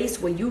that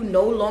place where you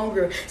no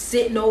longer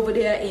sitting over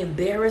there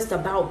embarrassed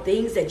about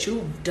things that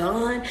you've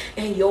done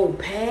in your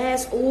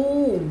past,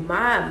 ooh,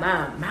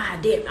 my,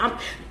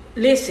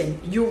 listen,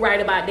 you're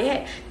right about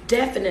that.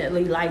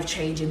 Definitely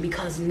life-changing,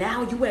 because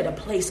now you at a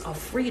place of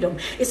freedom.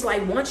 It's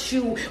like once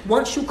you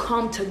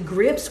come to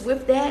grips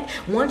with that,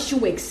 once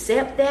you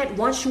accept that,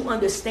 once you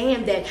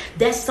understand that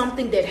that's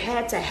something that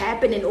had to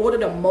happen in order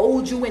to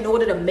mold you, in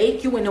order to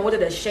make you, in order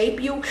to shape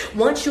you,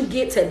 once you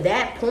get to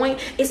that point,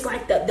 it's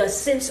like the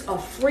sense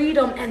of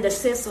freedom and the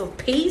sense of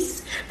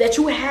peace that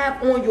you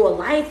have on your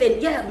life.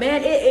 And yeah,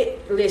 man,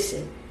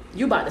 listen,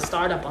 you about to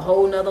start up a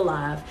whole nother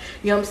life.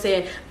 You know what I'm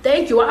saying?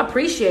 Thank you. I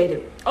appreciate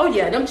it. Oh,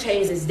 yeah, them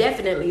chains is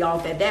definitely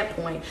off at that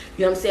point.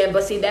 You know what I'm saying?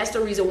 But see, that's the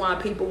reason why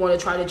people want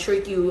to try to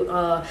trick you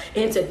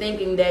into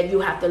thinking that you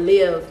have to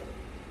live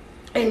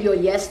in your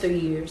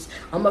yesteryears.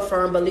 I'm a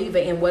firm believer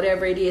in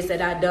whatever it is that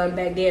I done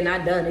back then.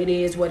 I done. It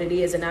is what it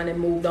is, and I done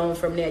moved on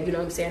from that. You know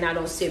what I'm saying? I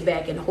don't sit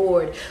back and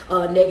hoard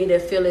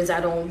negative feelings.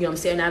 I don't, you know what I'm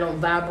saying? I don't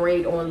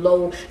vibrate on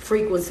low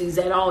frequencies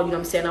at all. You know what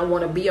I'm saying? I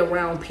want to be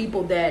around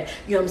people that,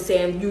 you know what I'm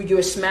saying,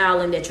 you're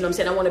smiling at. You know what I'm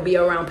saying? I want to be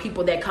around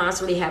people that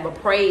constantly have a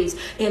praise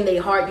in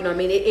their heart. You know what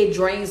I mean? It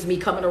drains me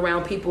coming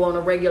around people on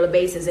a regular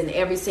basis, and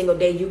every single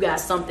day you got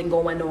something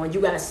going on.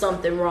 You got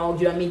something wrong.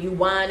 You know what I mean? You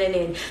whining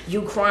and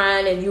you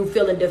crying and you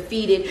feeling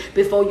defeated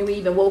before you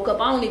even woke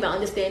up. I don't even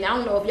understand. I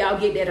don't know if y'all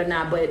get that or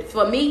not, but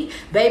for me,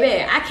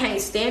 baby, I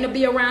can't stand to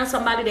be around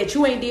somebody that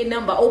you ain't did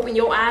nothing but open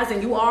your eyes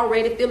and you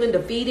already feeling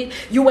defeated.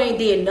 You ain't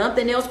did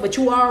nothing else, but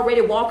you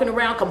already walking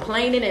around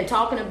complaining and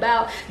talking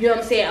about, you know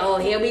what I'm saying, oh,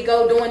 here we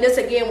go doing this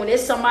again, when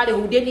it's somebody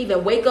who didn't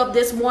even wake up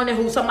this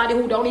morning, somebody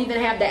who don't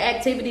even have the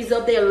activities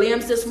of their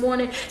limbs this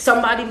morning,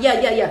 somebody,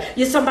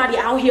 you're somebody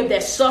out here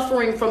that's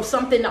suffering from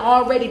something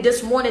already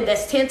this morning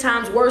that's 10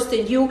 times worse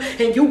than you,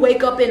 and you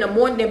wake up in the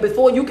morning and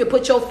before you can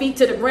put your feet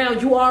to the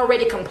ground, you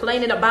already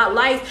complaining about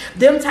life.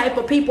 Them type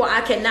of people I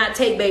cannot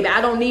take, baby.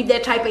 I don't need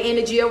that type of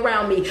energy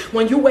around me.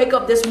 When you wake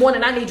up this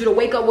morning, I need you to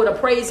wake up with a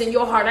praise in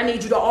your heart. I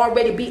need you to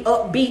already be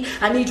upbeat.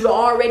 I need you to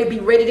already be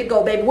ready to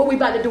go, baby. What we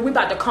about to do? We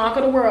about to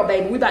conquer the world,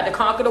 baby. We about to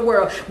conquer the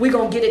world. We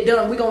gonna get it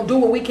done. We gonna do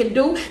what we can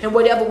do, and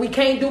whatever we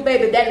can't do,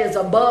 baby, that is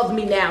above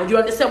me now. You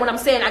understand what I'm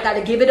saying? I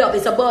gotta give it up.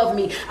 It's above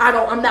me.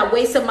 I'm not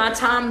wasting my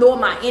time nor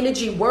my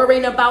energy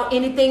worrying about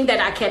anything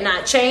that I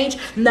cannot change.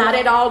 Not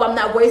at all. I'm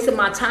not wasting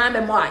my time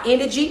and my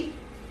energy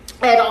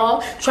at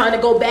all trying to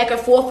go back and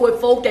forth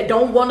with folk that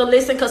don't want to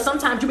listen, because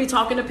sometimes you be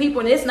talking to people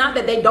and it's not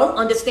that they don't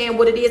understand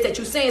what it is that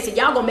you're saying. So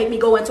y'all gonna make me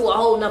go into a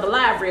whole nother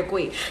live real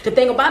quick. The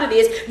thing about it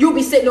is you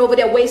be sitting over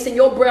there wasting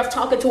your breath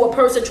talking to a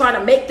person trying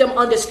to make them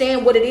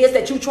understand what it is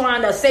that you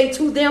trying to say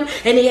to them,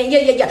 and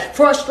then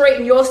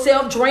frustrating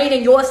yourself,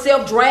 draining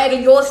yourself,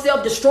 dragging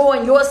yourself,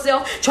 destroying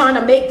yourself, trying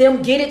to make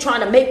them get it, trying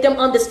to make them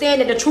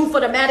understand. And the truth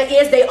of the matter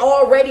is they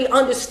already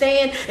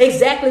understand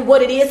exactly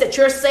what it is that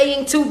you're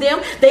saying to them.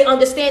 They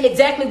understand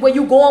exactly where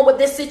you going with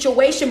this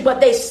situation,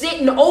 but they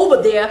sitting over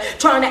there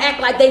trying to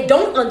act like they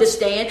don't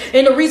understand.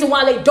 And the reason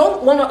why they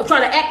don't want to try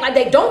to act like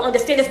they don't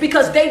understand is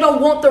because they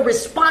don't want the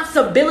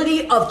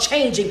responsibility of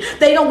changing.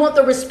 They don't want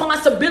the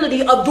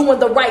responsibility of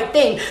doing the right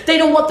thing. They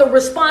don't want the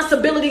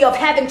responsibility of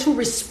having to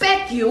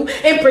respect you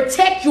and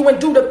protect you and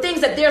do the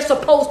things that they're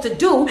supposed to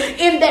do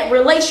in that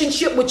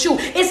relationship with you.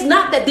 It's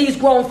not that these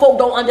grown folk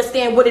don't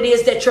understand what it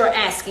is that you're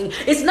asking.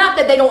 It's not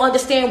that they don't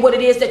understand what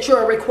it is that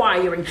you're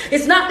requiring.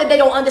 It's not that they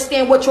don't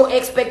understand what your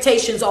expectations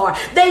are.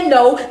 They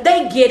know,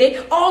 they get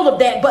it, all of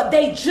that, but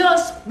they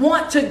just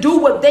want to do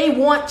what they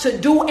want to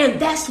do. And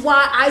that's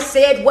why I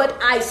said what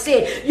I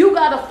said. You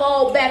got to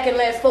fall back and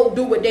let folk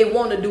do what they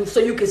want to do so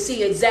you can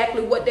see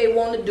exactly what they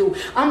want to do.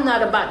 I'm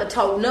not about to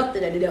talk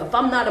nothing at death.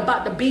 I'm not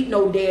about to beat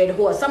no dead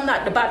horse. I'm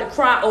not about to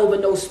cry over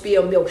no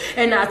spilled milk.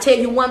 And I tell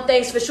you one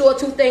thing's for sure,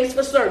 two things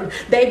for certain.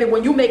 Baby,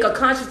 when you make a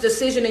conscious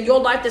decision in your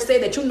life to say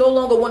that you no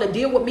longer want to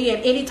deal with me in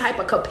any type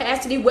of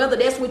capacity, whether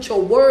that's with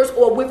your words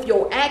or with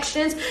your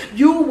actions,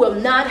 you will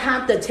not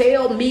have to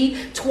tell me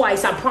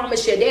twice. I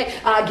promise you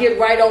that. I'll get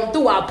right on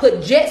through. I'll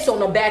put jets on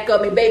the back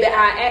of me, baby.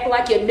 I act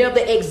like you never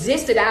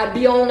existed. I'll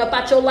be on up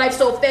out your life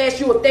so fast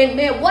you would think,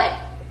 man, what?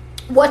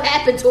 What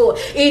happened to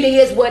it? It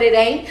is what it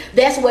ain't.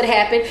 That's what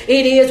happened.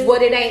 It is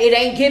what it ain't. It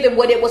ain't giving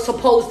what it was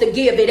supposed to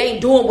give. It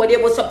ain't doing what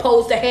it was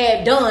supposed to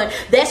have done.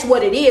 That's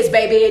what it is,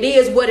 baby. It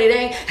is what it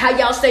ain't. How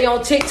y'all say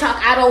on TikTok,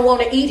 I don't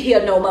want to eat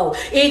here no more.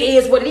 It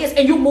is what it is.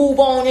 And you move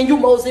on and you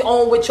mosey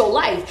on with your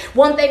life.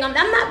 One thing, I'm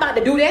not about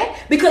to do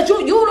that, because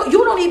you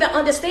don't even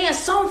understand.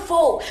 Some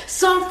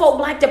folk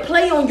like to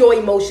play on your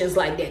emotions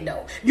like that,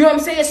 though. You know what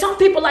I'm saying? Some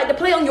people like to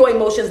play on your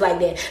emotions like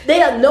that.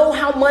 They'll know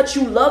how much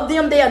you love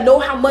them. They'll know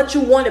how much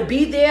you want to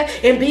be there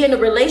and be in a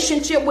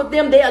relationship with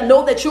them. They'll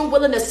know that you're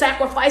willing to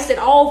sacrifice it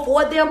all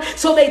for them.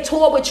 So they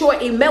toy with your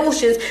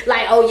emotions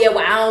like, oh yeah,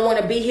 well, I don't want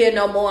to be here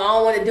no more. I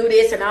don't want to do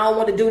this and I don't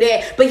want to do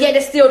that. But yet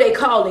it's still they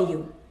calling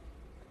you.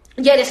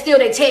 Yet it's still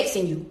they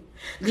texting you.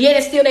 Yet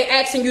and still they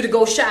asking you to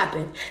go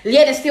shopping.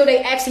 Yet and still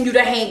they asking you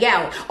to hang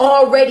out.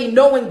 Already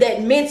knowing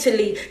that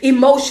mentally,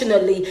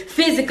 emotionally,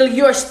 physically,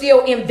 you're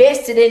still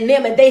invested in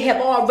them and they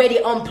have already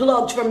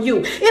unplugged from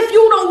you. If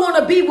you don't want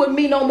to be with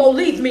me no more,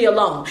 leave me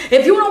alone.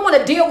 If you don't want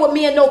to deal with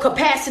me in no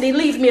capacity,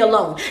 leave me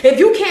alone. If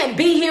you can't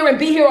be here and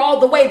be here all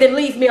the way, then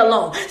leave me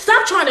alone.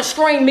 Stop trying to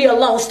string me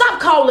along. Stop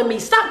calling me.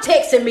 Stop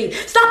texting me.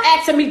 Stop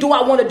asking me, do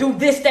I want to do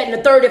this, that, and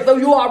the third, if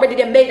you already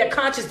then made a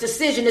conscious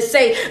decision to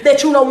say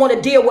that you don't want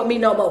to deal with me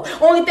no more.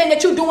 Only thing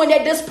that you're doing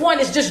at this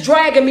point is just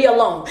dragging me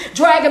along,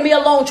 trying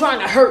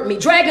to hurt me,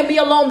 dragging me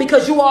along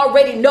because you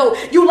already know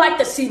you like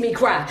to see me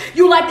cry.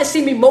 You like to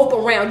see me mope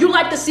around. You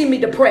like to see me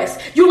depressed.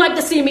 You like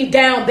to see me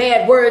down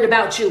bad, worried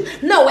about you.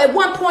 No, at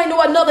one point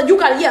or another, you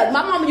got to,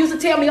 my mama used to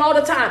tell me all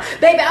the time,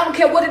 baby, I don't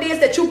care what it is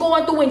that you're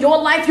going through in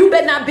your life. You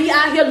better not be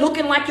out here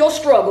looking like your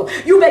struggle.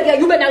 You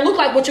better not look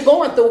like what you're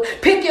going through.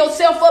 Pick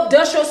yourself up,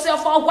 dust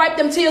yourself off, wipe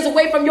them tears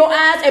away from your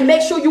eyes, and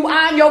make sure you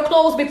iron your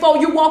clothes before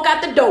you walk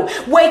out the door.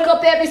 Wake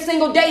up every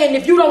single day, and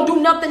if you don't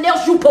do nothing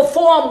else, you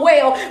perform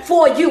well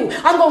for you.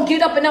 I'm going to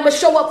get up and I'm going to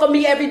show up for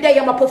me every day.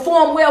 I'm going to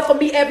perform well for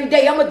me every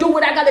day. I'm going to do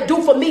what I got to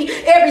do for me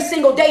every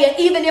single day. And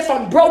even if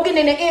I'm broken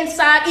in the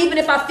inside, even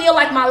if I feel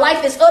like my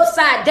life is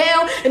upside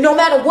down, and no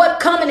matter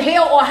what come in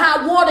hell or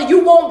high water,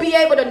 you won't be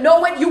able to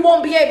know it. You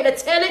won't be able to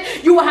tell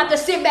it. You will have to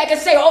sit back and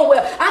say, oh,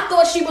 well, I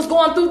thought she was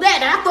going through that.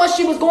 And I thought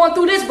she was going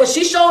through this, but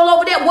she's showing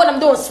over there. What I'm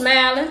doing,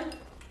 smiling.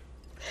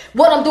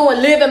 What I'm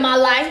doing, living my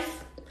life.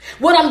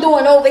 What I'm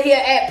doing over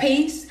here at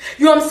peace.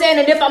 You know what I'm saying?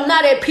 And if I'm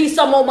not at peace,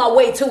 I'm on my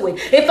way to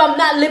it. If I'm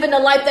not living the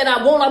life that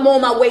I want, I'm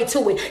on my way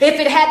to it. If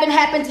it haven't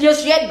happened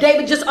just yet,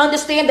 David, just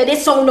understand that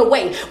it's on the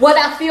way. What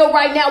I feel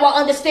right now, I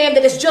understand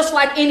that it's just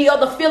like any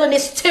other feeling.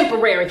 It's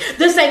temporary.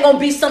 This ain't going to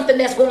be something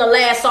that's going to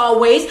last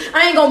always.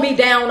 I ain't going to be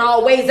down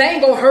always. I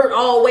ain't going to hurt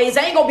always.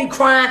 I ain't going to be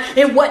crying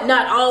and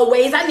whatnot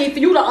always. I need for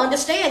you to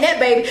understand that,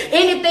 baby.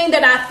 Anything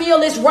that I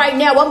feel is right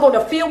now, I'm going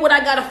to feel what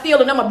I got to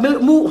feel, and I'm going to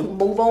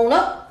move on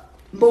up.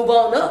 Move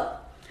on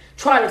up.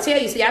 Trying to tell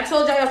you. See, I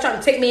told y'all trying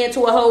to take me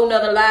into a whole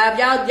nother live.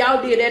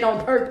 Y'all did that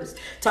on purpose.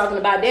 Talking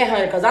about that,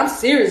 honey, because I'm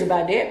serious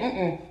about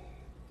that.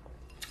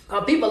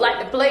 People like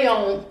to play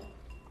on.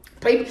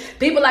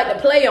 People like to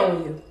play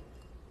on you.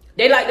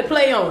 They like to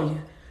play on you.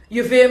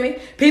 You feel me?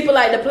 People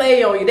like to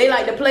play on you. They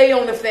like to play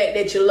on the fact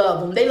that you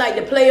love them. They like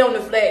to play on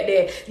the fact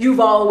that you've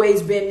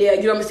always been there.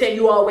 You know what I'm saying?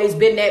 You always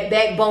been that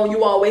backbone.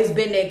 You always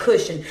been that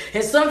cushion.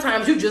 And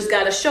sometimes you just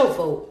got to show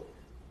folk.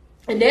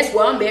 And that's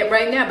where I'm at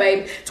right now,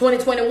 baby.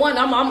 2021,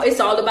 it's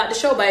all about the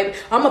show, baby.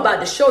 I'm about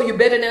to show you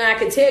better than I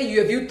can tell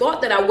you. If you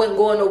thought that I wasn't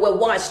going nowhere,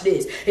 watch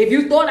this. If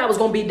you thought I was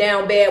going to be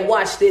down bad,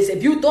 watch this.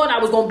 If you thought I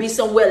was going to be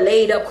somewhere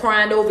laid up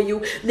crying over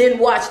you, then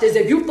watch this.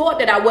 If you thought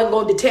that I wasn't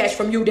going to detach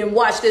from you, then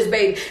watch this,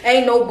 baby.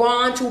 Ain't no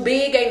bond too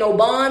big, ain't no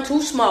bond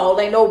too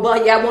small. Ain't no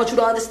bond. Yeah, I want you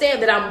to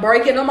understand that I'm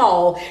breaking them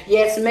all.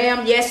 Yes,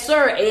 ma'am. Yes,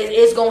 sir.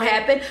 It's going to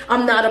happen.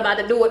 I'm not about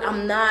to do it.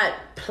 I'm not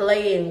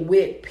playing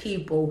with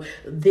people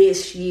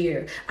this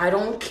year. I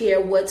don't care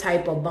what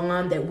type of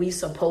bond that we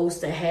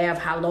supposed to have,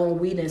 how long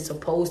we done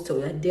supposed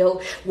to have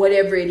dealt,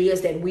 whatever it is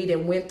that we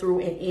done went through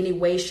in any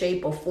way,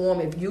 shape, or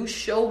form. If you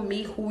show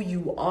me who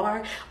you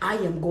are, I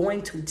am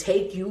going to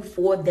take you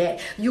for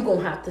that. You're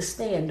going to have to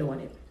stand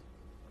on it.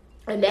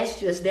 And that's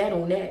just that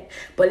on that.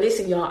 But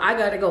listen, y'all, I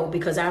gotta go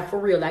because I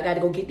gotta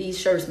go get these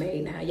shirts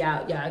made now.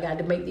 Y'all, I got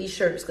to make these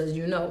shirts because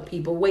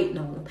people waiting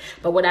on them.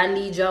 But what I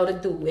need y'all to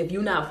do, if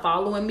you're not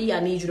following me,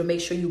 I need you to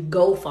make sure you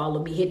go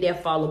follow me. Hit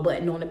that follow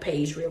button on the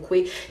page real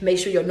quick. Make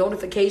sure your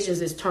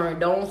notifications is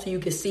turned on so you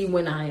can see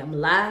when I am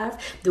live.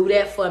 Do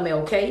that for me,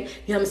 okay? You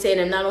know what I'm saying?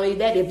 And not only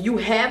that, if you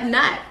have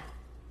not,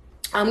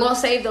 I'm going to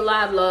save the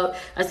live, love.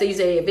 I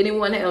say, if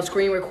anyone has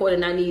screen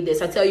recording, I need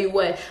this. I tell you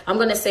what, I'm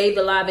going to save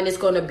the live and it's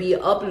going to be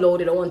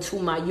uploaded onto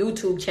my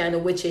YouTube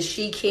channel, which is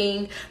She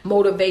King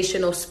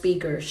Motivational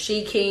Speaker.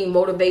 She King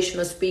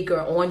Motivational Speaker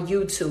on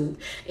YouTube.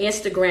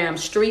 Instagram,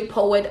 Street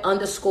Poet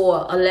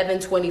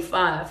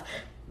 _1125.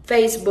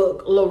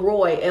 Facebook,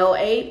 Leroy,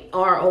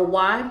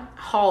 LAROY,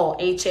 Hall,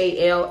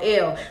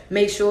 HALL.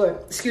 Make sure,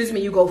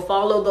 you go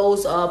follow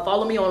those,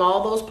 follow me on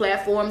all those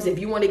platforms. If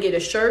you want to get a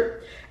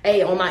shirt,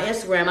 hey, on my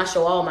Instagram, I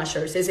show all my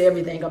shirts. There's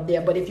everything up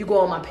there. But if you go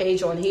on my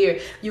page on here,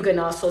 you can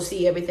also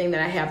see everything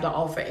that I have to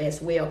offer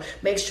as well.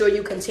 Make sure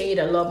you continue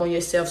to love on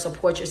yourself,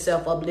 support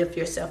yourself, uplift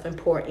yourself, and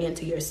pour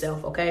into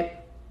yourself, okay?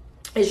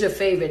 is your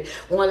favorite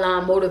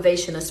online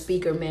motivational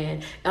speaker,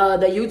 man.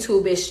 The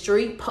YouTube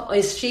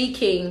is She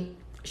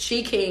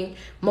King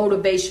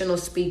motivational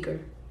speaker.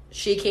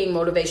 She King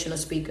motivational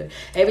speaker.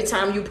 Every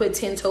time you put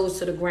 10 toes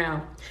to the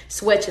ground,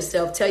 sweat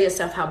yourself. Tell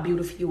yourself how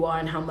beautiful you are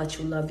and how much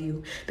you love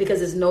you. Because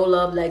there's no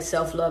love like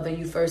self-love, and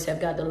you first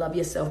have got to love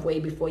yourself way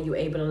before you're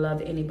able to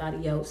love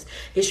anybody else.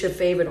 It's your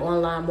favorite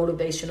online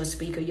motivational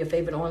speaker, your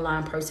favorite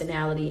online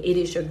personality. It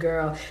is your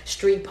girl,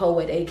 Street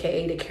Poet,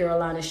 aka the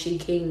Carolina She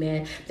King,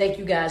 man. Thank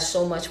you guys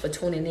so much for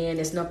tuning in.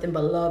 It's nothing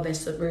but love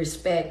and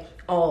respect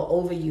all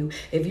over you.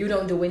 If you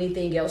don't do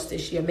anything else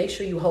this year, make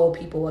sure you hold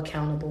people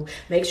accountable.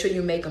 Make sure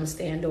you make them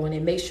stand on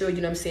it. Make sure, you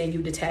know what I'm saying,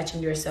 you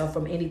detaching yourself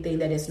from anything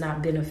that is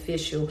not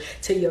beneficial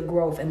to your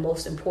growth. And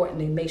most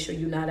importantly, make sure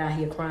you're not out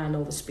here crying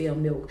over spilled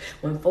milk.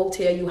 When folk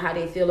tell you how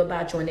they feel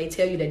about you and they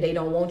tell you that they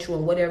don't want you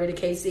and whatever the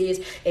case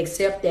is,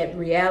 accept that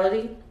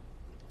reality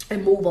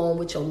and move on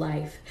with your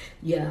life.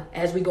 Yeah,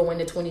 as we go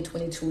into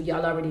 2022,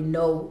 y'all already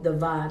know the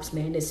vibes,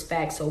 man. It's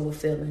facts over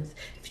feelings.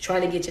 If you're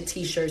trying to get your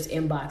t-shirts,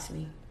 inbox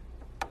me.